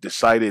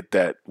 Decided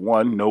that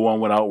one, no one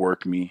would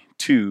outwork me.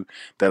 Two,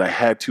 that I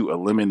had to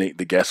eliminate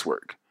the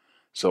guesswork.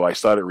 So I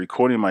started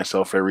recording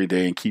myself every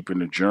day and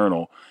keeping a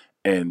journal,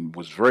 and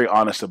was very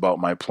honest about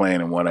my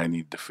plan and what I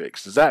needed to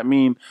fix. Does that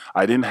mean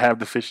I didn't have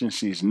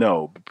deficiencies?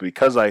 No, but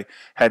because I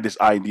had this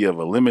idea of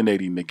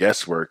eliminating the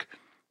guesswork,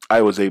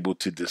 I was able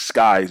to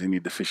disguise any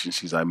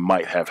deficiencies I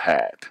might have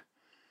had.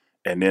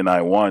 And then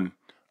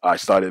I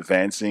started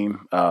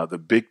advancing.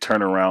 The big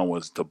turnaround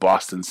was the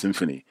Boston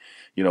Symphony.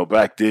 You know,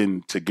 back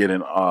then, to get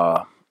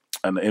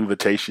an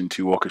invitation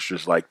to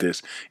orchestras like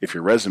this, if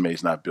your resume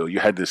is not built, you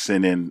had to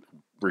send in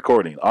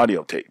recording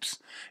audio tapes.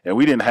 And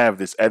we didn't have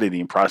this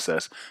editing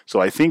process. So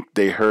I think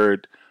they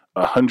heard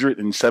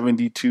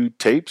 172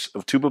 tapes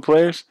of tuba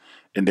players,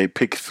 and they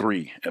picked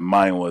 3, and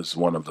mine was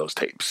one of those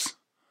tapes.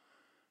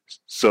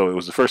 So it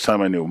was the first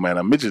time I knew, man,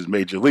 I'm just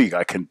Major League.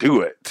 I can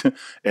do it.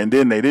 And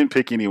then they didn't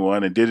pick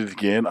anyone and did it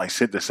again. I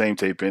sent the same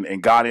tape in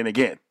and got in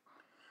again.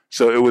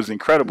 So it was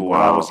incredible.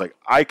 Wow. And I was like,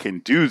 I can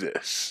do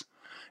this.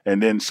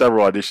 And then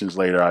several auditions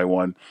later, I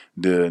won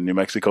the New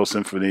Mexico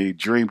Symphony,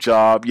 dream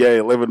job.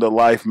 Yay, living the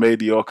life, made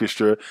the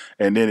orchestra.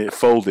 And then it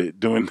folded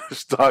during the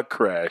stock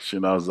crash.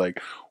 And I was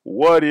like,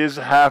 what is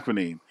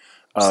happening?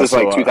 This is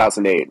like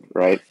 2008,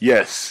 right?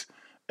 Yes.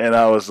 And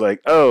I was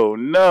like, oh,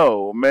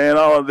 no, man,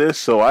 all of this.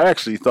 So I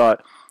actually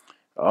thought,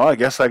 oh, I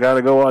guess I got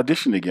to go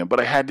audition again. But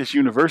I had this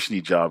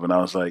university job, and I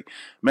was like,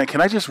 man,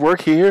 can I just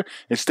work here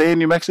and stay in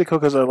New Mexico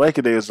because I like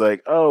it? They was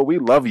like, oh, we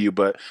love you,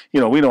 but, you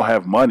know, we don't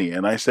have money.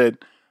 And I said,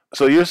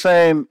 so you're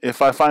saying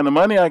if I find the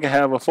money, I can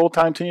have a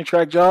full-time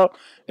tenure-track job?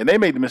 And they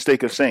made the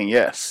mistake of saying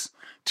yes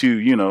to,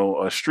 you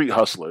know, a street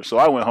hustler. So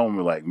I went home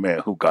and like, man,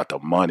 who got the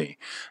money?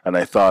 And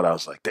I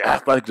was like, the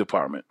athletic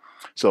department.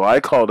 So I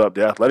called up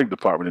the athletic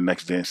department the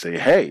next day and say,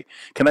 hey,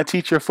 can I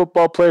teach your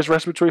football players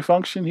respiratory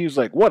function? He was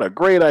like, what a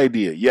great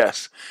idea.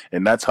 Yes.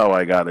 And that's how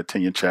I got a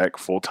tenure track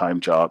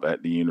full-time job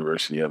at the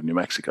University of New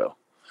Mexico.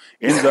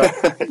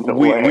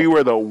 We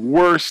were the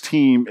worst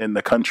team in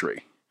the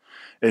country.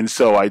 And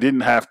so I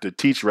didn't have to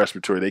teach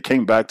respiratory. They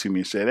came back to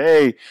me and said,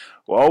 hey,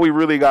 well, all we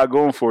really got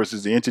going for us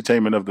is the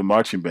entertainment of the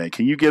marching band.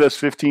 Can you get us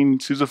 15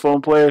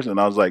 sousaphone players? And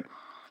I was like,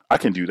 I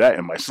can do that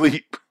in my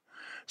sleep.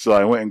 So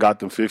I went and got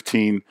them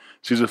 15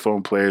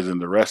 sousaphone players,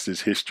 and the rest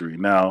is history.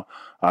 Now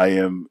I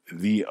am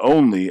the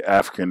only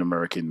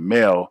African-American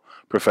male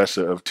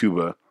professor of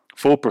tuba,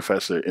 full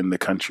professor in the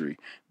country.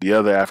 The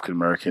other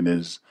African-American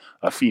is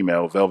a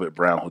female, Velvet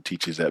Brown, who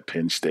teaches at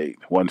Penn State.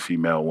 One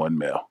female, one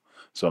male.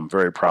 So I'm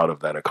very proud of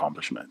that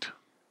accomplishment.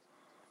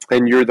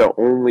 And you're the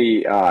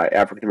only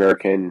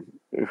African-American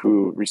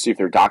who received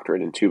their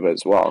doctorate in tuba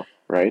as well,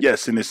 right?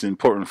 Yes, and it's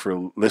important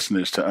for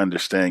listeners to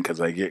understand because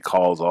I get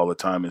calls all the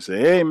time and say,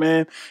 hey,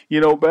 man,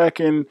 you know,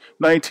 back in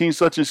 19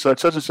 such and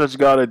such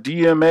got a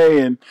DMA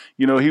and,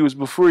 you know, he was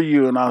before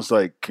you. And I was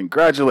like,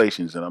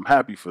 congratulations, and I'm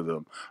happy for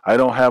them. I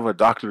don't have a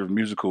doctorate of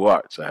musical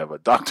arts. I have a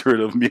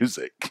doctorate of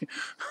music.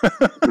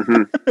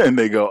 Mm-hmm. And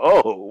they go,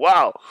 oh,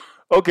 wow.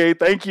 Okay,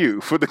 thank you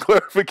for the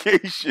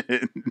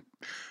clarification.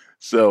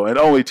 So, and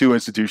only 2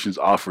 institutions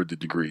offered the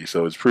degree,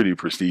 so it's pretty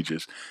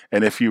prestigious.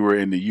 And if you were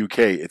in the UK,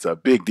 it's a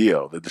big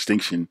deal. The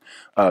distinction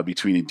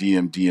between a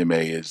DM,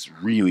 DMA is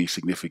really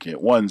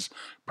significant. One's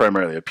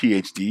primarily a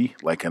PhD,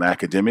 like an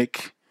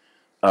academic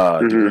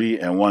degree,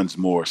 and one's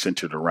more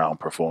centered around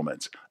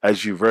performance.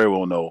 As you very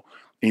well know,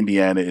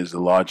 Indiana is the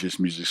largest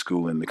music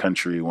school in the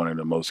country, one of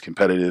the most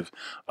competitive.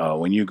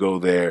 When you go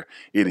there,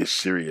 it is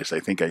serious. I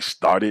think I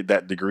started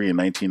that degree in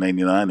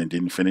 1999 and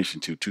didn't finish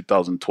until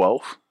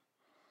 2012.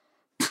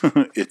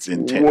 It's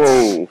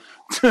intense.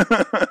 Whoa.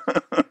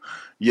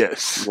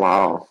 Yes.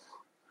 Wow.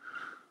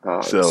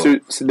 So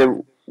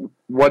then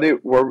what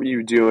were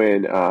you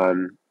doing?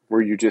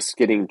 Were you just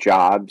getting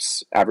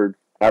jobs ever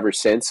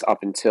since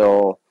up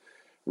until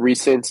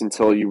recent,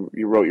 until you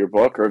wrote your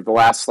book, or the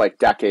last like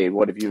decade?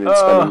 What have you been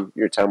spending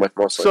your time with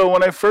mostly? So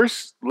when I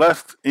first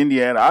left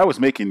Indiana, I was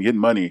making good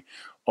money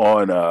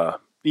on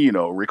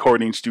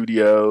recording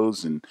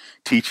studios and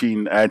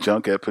teaching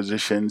adjunct at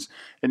positions,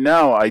 and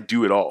now I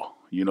do it all.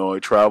 You know, I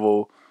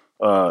travel.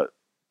 Well,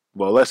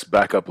 let's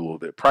back up a little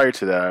bit. Prior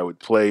to that, I would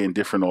play in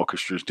different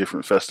orchestras,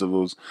 different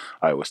festivals.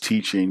 I was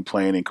teaching,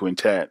 playing in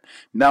quintet.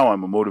 Now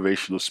I'm a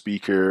motivational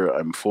speaker.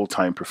 I'm a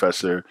full-time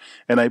professor,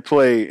 and I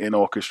play in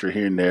orchestra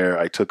here and there.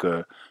 I took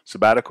a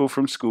sabbatical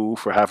from school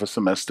for half a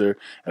semester,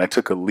 and I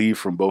took a leave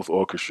from both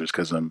orchestras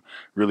because I'm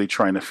really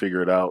trying to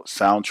figure it out.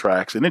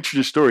 Soundtracks. An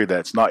interesting story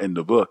that's not in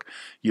the book.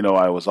 You know,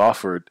 I was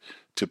offered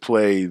to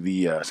play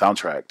the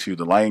soundtrack to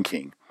The Lion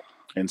King.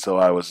 And so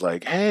I was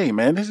like, "Hey,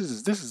 man, this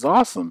is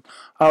awesome."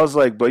 I was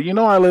like, "But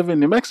I live in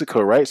New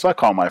Mexico, right?" So I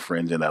call my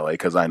friends in LA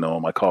because I know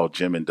them. I call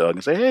Jim and Doug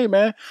and say, "Hey,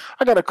 man,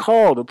 I got a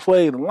call to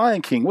play The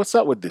Lion King. What's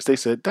up with this?" They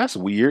said, "That's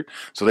weird."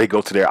 So they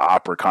go to their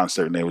opera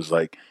concert and they was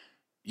like,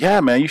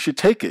 "Yeah, man, you should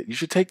take it. You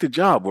should take the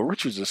job. Well,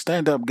 Richard's a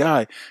stand-up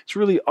guy. It's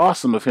really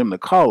awesome of him to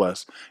call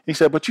us." He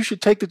said, "But you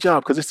should take the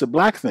job because it's a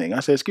black thing."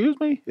 I said, "Excuse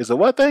me? It's a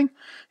what thing?"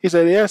 He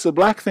said, "Yeah, it's a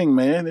black thing,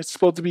 man. It's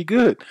supposed to be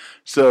good."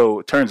 So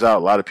it turns out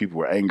a lot of people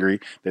were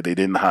angry that they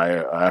didn't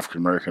hire an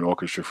African-American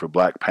orchestra for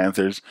Black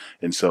Panthers.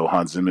 And so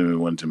Hans Zimmerman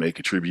wanted to make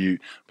a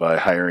tribute by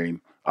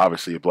hiring,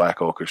 obviously, a black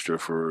orchestra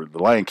for The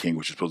Lion King,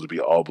 which is supposed to be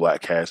an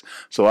all-black cast.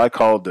 So I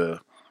called the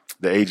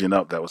agent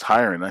up that was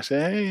hiring. I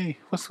said, "Hey,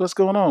 what's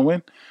going on?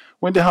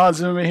 When did Hans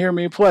Zimmerman hear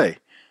me play?"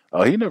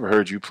 "Oh, he never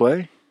heard you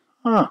play."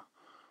 "Huh.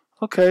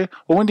 Okay.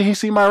 Well, when did he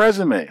see my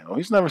resume?" "Oh,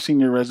 he's never seen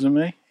your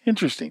resume."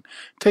 "Interesting.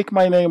 Take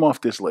my name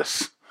off this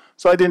list."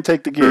 So I didn't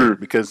take the gig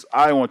because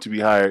I want to be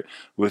hired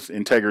with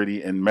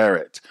integrity and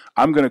merit.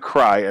 I'm going to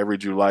cry every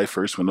July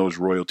 1st when those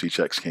royalty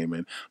checks came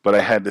in, but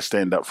I had to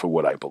stand up for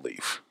what I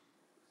believe.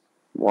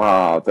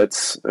 Wow,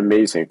 that's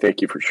amazing.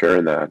 Thank you for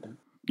sharing that.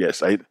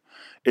 Yes,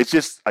 it's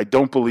just I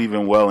don't believe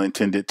in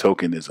well-intended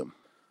tokenism.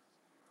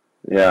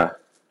 Yeah.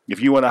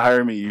 If you want to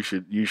hire me, you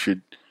should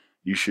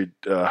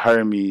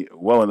hire me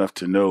well enough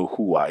to know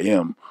who I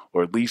am,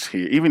 or at least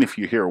hear. Even if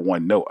you hear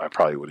one note, I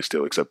probably would have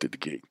still accepted the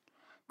gig.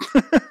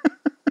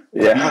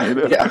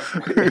 Yeah, yeah,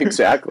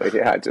 exactly.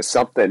 Yeah, just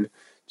something.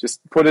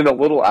 Just put in a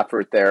little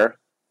effort there.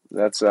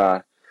 That's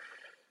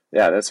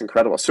that's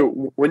incredible.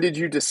 So, when did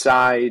you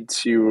decide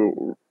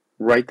to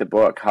write the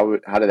book? How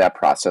did that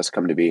process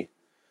come to be?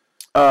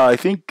 I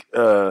think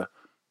the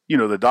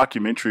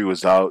documentary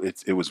was out.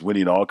 It was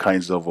winning all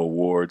kinds of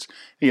awards.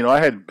 I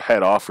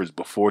had offers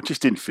before. It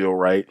just didn't feel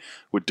right.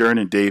 With Dern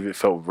and Dave, it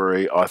felt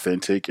very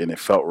authentic and it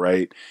felt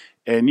right.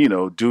 And,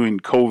 doing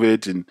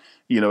COVID and,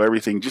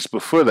 everything just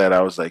before that,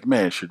 I was like,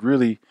 man, I should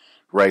really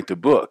write the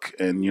book.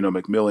 And,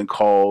 Macmillan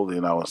called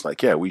and I was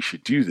like, yeah, we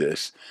should do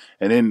this.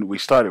 And then we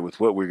started with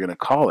what we're going to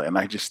call it. And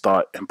I just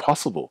thought,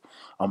 impossible,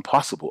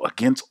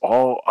 against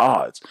all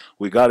odds.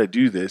 We got to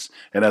do this.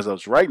 And as I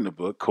was writing the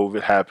book,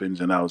 COVID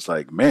happens and I was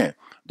like, man,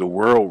 the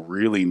world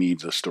really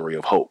needs a story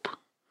of hope.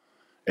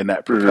 And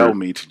that propelled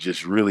me to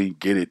just really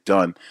get it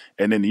done.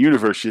 And then the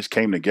universe just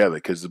came together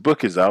because the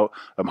book is out.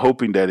 I'm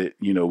hoping that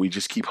we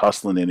just keep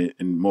hustling in it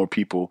and more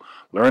people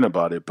learn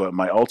about it. But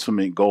my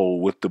ultimate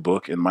goal with the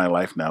book in my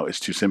life now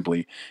is to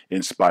simply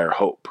inspire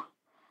hope.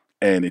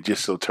 And it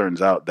just so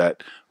turns out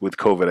that with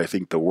COVID, I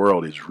think the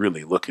world is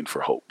really looking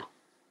for hope.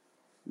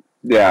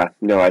 Yeah,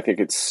 no, I think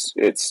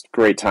it's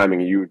great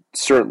timing. You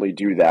certainly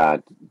do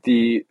that.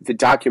 The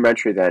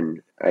documentary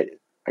then,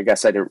 I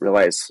guess I didn't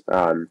realize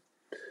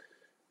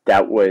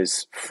that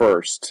was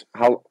first.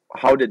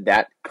 How did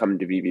that come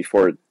to be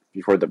before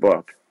the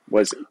book?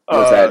 Was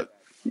that?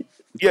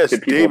 Yes.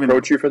 Did people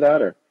approach you for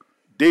that, or?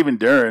 Dave and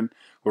Darren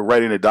were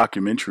writing a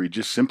documentary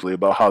just simply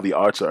about how the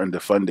arts are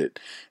underfunded,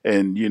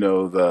 and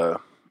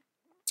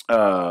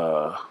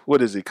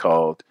what is it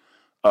called?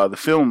 The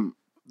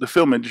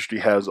film industry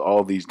has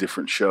all these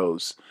different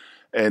shows,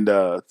 and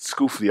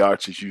School for the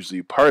Arts is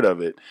usually part of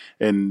it,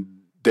 and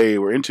they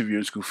were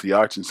interviewing School for the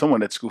Arts, and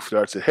someone at School for the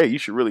Arts said, "Hey, you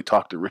should really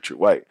talk to Richard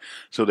White."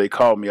 So they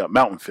called me up.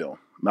 Mountain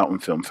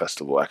Film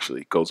Festival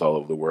actually goes all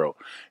over the world.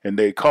 And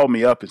they called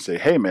me up and say,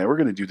 "Hey, man, we're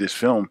going to do this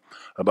film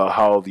about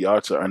how the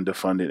arts are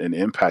underfunded and the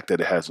impact that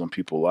it has on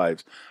people's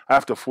lives."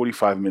 After a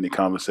 45-minute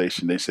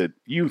conversation, they said,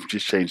 "You've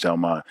just changed our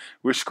mind.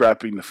 We're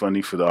scrapping the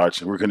funding for the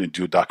arts, and we're going to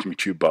do a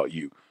documentary about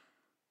you."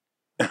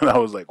 And I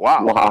was like,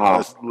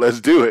 wow. Let's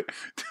do it.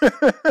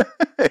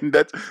 And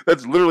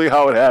that's literally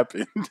how it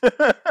happened.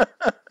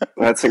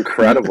 That's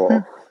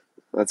incredible.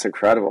 That's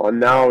incredible. And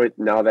now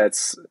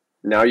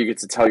you get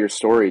to tell your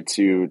story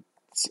to,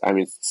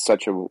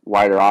 such a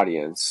wider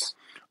audience.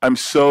 I'm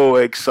so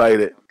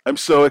excited.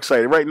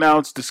 Right now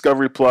it's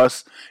Discovery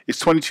Plus. It's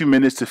 22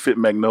 minutes to fit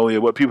Magnolia.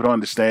 What people don't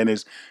understand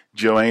is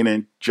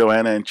Joanna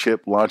and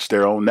Chip launched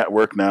their own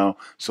network now.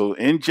 So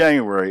in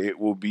January, it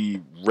will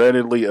be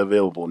readily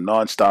available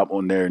nonstop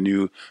on their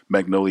new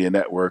Magnolia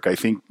network. I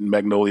think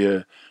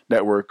Magnolia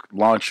network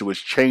launch was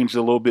changed a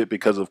little bit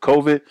because of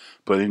COVID,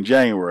 but in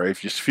January,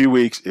 just a few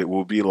weeks, it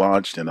will be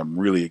launched, and I'm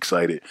really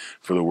excited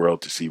for the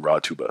world to see Raw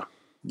Tuba.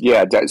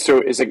 Yeah. So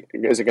is it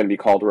going to be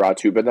called Raw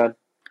Tuba then?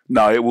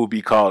 No, it will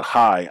be called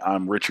Hi,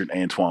 I'm Richard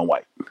Antoine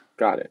White.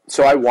 Got it.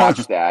 So I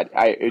watched that.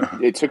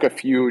 It took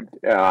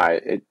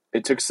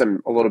it took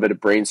a little bit of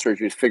brain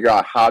surgery to figure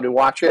out how to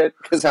watch it,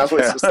 because I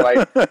was just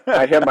like,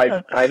 I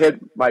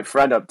hit my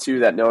friend up too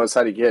that knows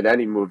how to get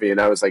any movie,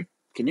 and I was like,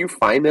 "Can you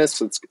find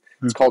this? It's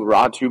called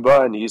Raw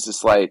Tuba," and he's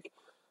just like,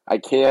 "I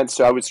can't."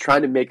 So I was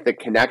trying to make the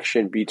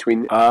connection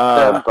between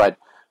them, but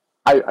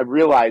I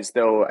realized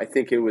though, I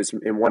think it was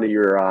in one of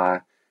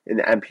your in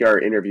the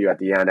NPR interview at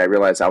the end, I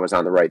realized I was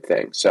on the right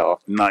thing. So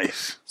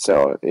nice.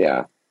 So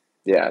yeah,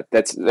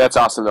 that's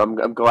awesome.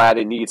 I'm glad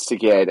it needs to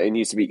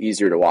be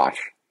easier to watch.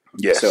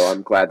 Yes. So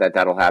I'm glad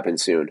that'll happen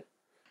soon.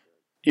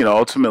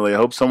 Ultimately, I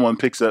hope someone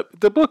picks up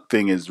the book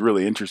thing is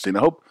really interesting. I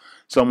hope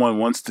someone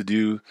wants to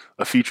do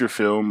a feature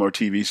film or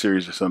TV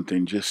series or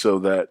something, just so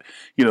that,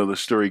 the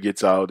story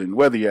gets out, and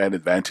whether you're at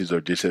advantage or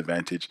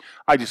disadvantage,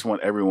 I just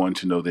want everyone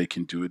to know they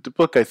can do it. The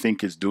book, I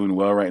think, is doing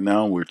well right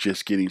now. We're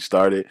just getting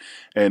started,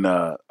 and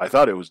I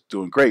thought it was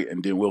doing great.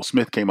 And then Will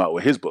Smith came out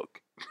with his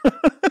book.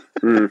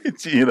 But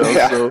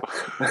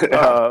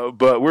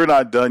we're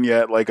not done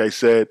yet, like I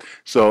said.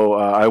 So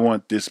I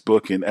want this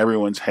book in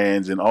everyone's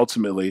hands, and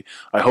ultimately,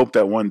 I hope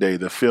that one day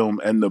the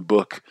film and the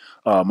book,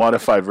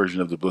 modified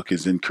version of the book,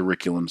 is in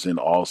curriculums in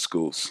all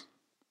schools.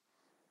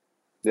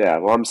 Yeah,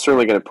 well, I'm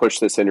certainly going to push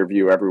this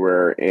interview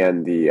everywhere,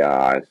 and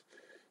the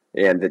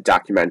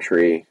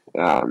documentary.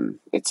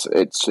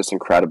 It's just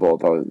incredible.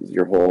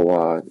 Your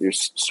whole your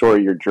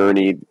story, your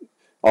journey,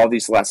 all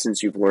these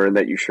lessons you've learned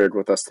that you shared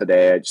with us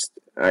today.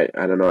 I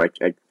don't know.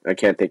 I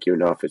can't thank you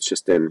enough. It's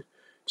just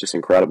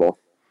incredible.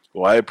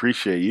 Well, I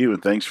appreciate you,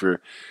 and thanks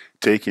for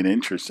taking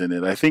interest in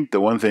it. I think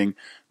the one thing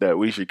that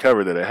we should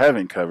cover that I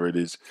haven't covered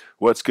is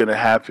what's going to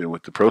happen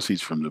with the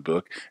proceeds from the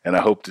book, and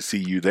I hope to see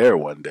you there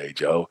one day,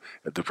 Joe.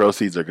 The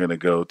proceeds are going to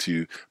go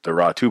to the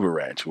Raw Tuba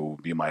Ranch, which will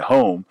be my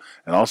home,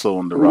 and also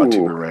on the Raw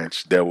Tuba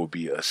Ranch there will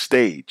be a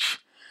stage.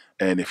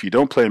 And if you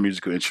don't play a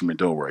musical instrument,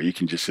 don't worry. You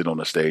can just sit on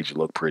the stage and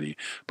look pretty.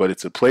 But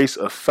it's a place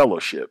of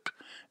fellowship.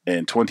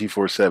 And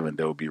 24/7,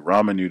 there will be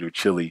ramen noodle,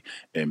 chili,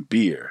 and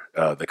beer.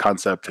 The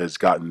concept has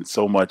gotten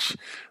so much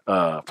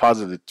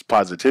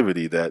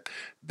positivity that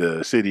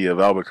the city of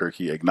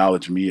Albuquerque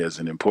acknowledged me as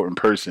an important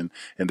person,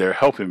 and they're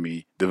helping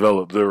me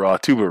develop the Raw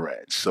Tuba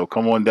Ranch. So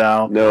come on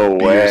down, be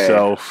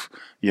yourself.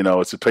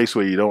 It's a place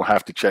where you don't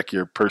have to check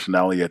your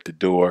personality at the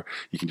door.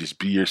 You can just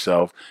be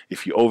yourself.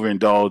 If you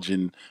overindulge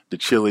in the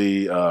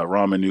chili,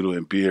 ramen noodle,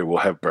 and beer, we'll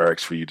have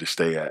barracks for you to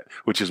stay at,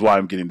 which is why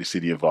I'm getting the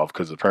city involved,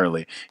 because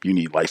apparently you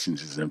need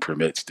licenses and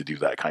permits to do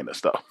that kind of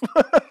stuff,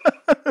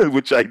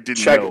 which I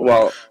didn't know.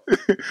 Well,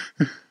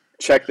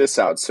 check this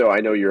out. So I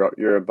know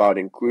you're about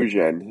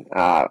inclusion.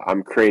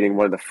 I'm creating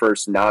one of the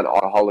first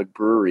non-alcoholic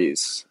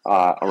breweries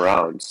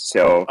around.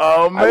 So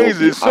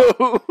amazing!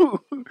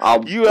 I'll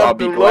be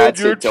glad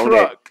to donate.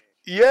 Truck.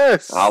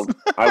 Yes, I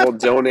will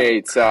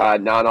donate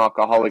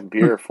non-alcoholic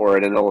beer for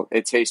it, and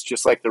it tastes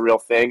just like the real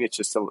thing. It's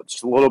just a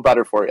little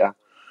better for you.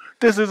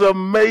 This is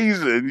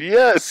amazing.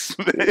 Yes,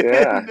 man.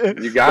 Yeah,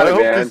 you got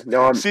it,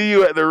 man. See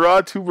you at the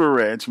Raw Tuba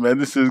Ranch, man.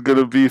 This is going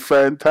to be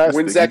fantastic.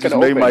 When's that going to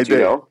open? My day.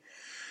 You know?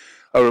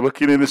 Oh, we're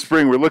looking in the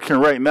spring. We're looking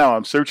right now.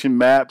 I'm searching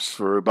maps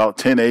for about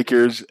 10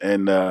 acres,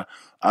 and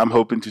I'm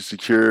hoping to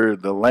secure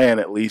the land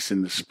at least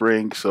in the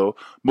spring. So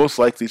most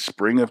likely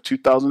spring of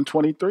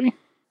 2023.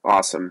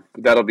 Awesome.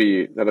 That'll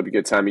be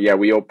good time. Yeah,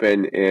 we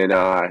open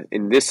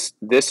in this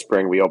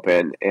spring. We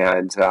open,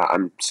 and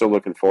I'm so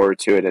looking forward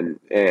to it.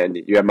 And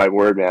you have my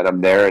word, man.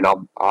 I'm there, and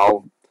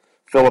I'll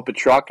fill up a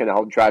truck and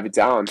I'll drive it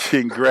down.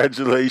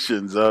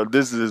 Congratulations!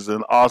 This is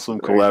an awesome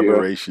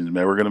collaboration,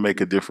 man. We're gonna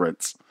make a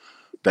difference.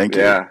 Thank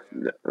you. Yeah,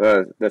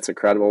 that's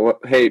incredible.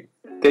 Hey,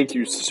 thank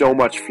you so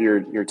much for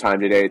your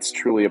time today. It's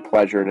truly a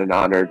pleasure and an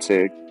honor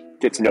to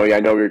get to know you. I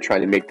know we were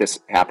trying to make this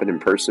happen in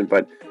person,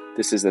 but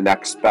this is the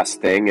next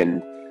best thing.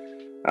 And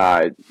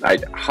I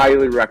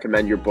highly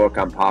recommend your book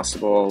on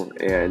Possible.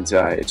 And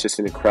it's just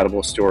an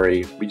incredible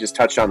story. We just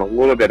touched on a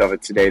little bit of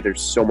it today.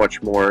 There's so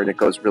much more, and it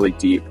goes really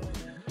deep.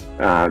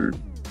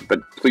 But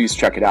please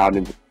check it out.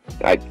 And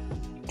I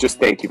just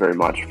thank you very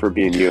much for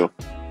being you.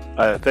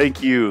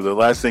 Thank you. The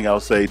last thing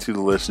I'll say to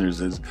the listeners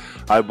is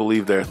I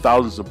believe there are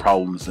thousands of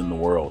problems in the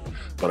world,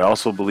 but I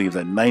also believe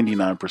that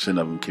 99% of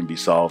them can be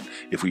solved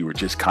if we were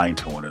just kind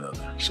to one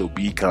another. So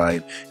be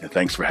kind, and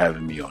thanks for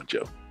having me on,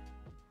 Joe.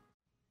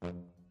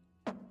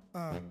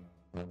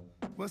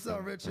 What's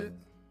up, Richard?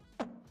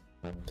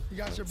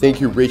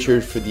 Thank you,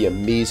 Richard, for the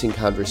amazing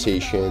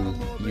conversation.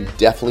 You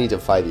definitely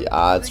defy the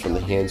odds from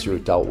the hands you were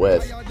dealt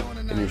with,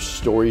 and your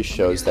story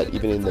shows that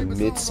even in the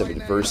midst of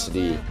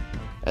adversity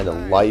and a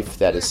life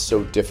that is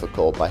so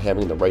difficult, by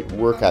having the right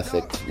work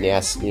ethic,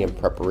 tenacity, and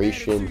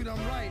preparation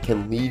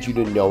can lead you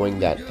to knowing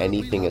that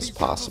anything is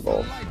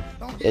possible.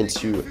 And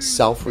to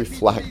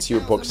self-reflect to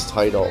your book's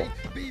title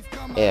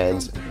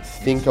and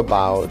think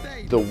about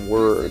the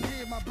word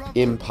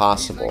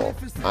impossible,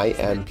 impossible,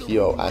 and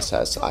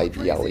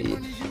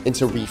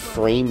to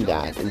reframe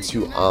that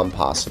into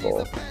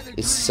possible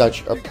is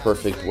such a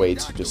perfect way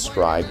to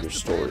describe your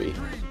story.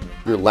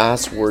 Your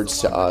last words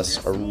to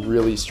us are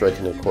really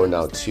striking a chord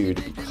now too,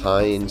 to be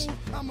kind.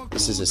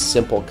 This is a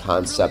simple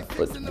concept,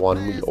 but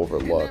one we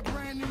overlook.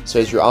 So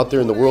as you're out there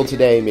in the world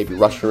today, maybe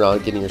rushing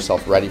around getting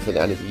yourself ready for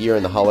the end of the year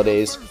and the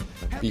holidays,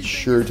 be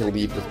sure to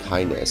lead with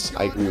kindness.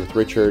 I agree with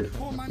Richard.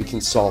 We can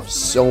solve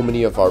so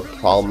many of our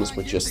problems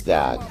with just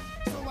that.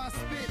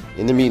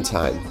 In the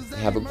meantime,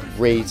 have a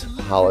great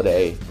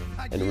holiday,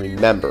 and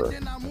remember,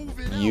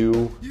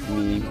 you,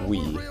 me,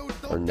 we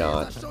are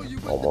not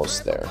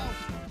almost there.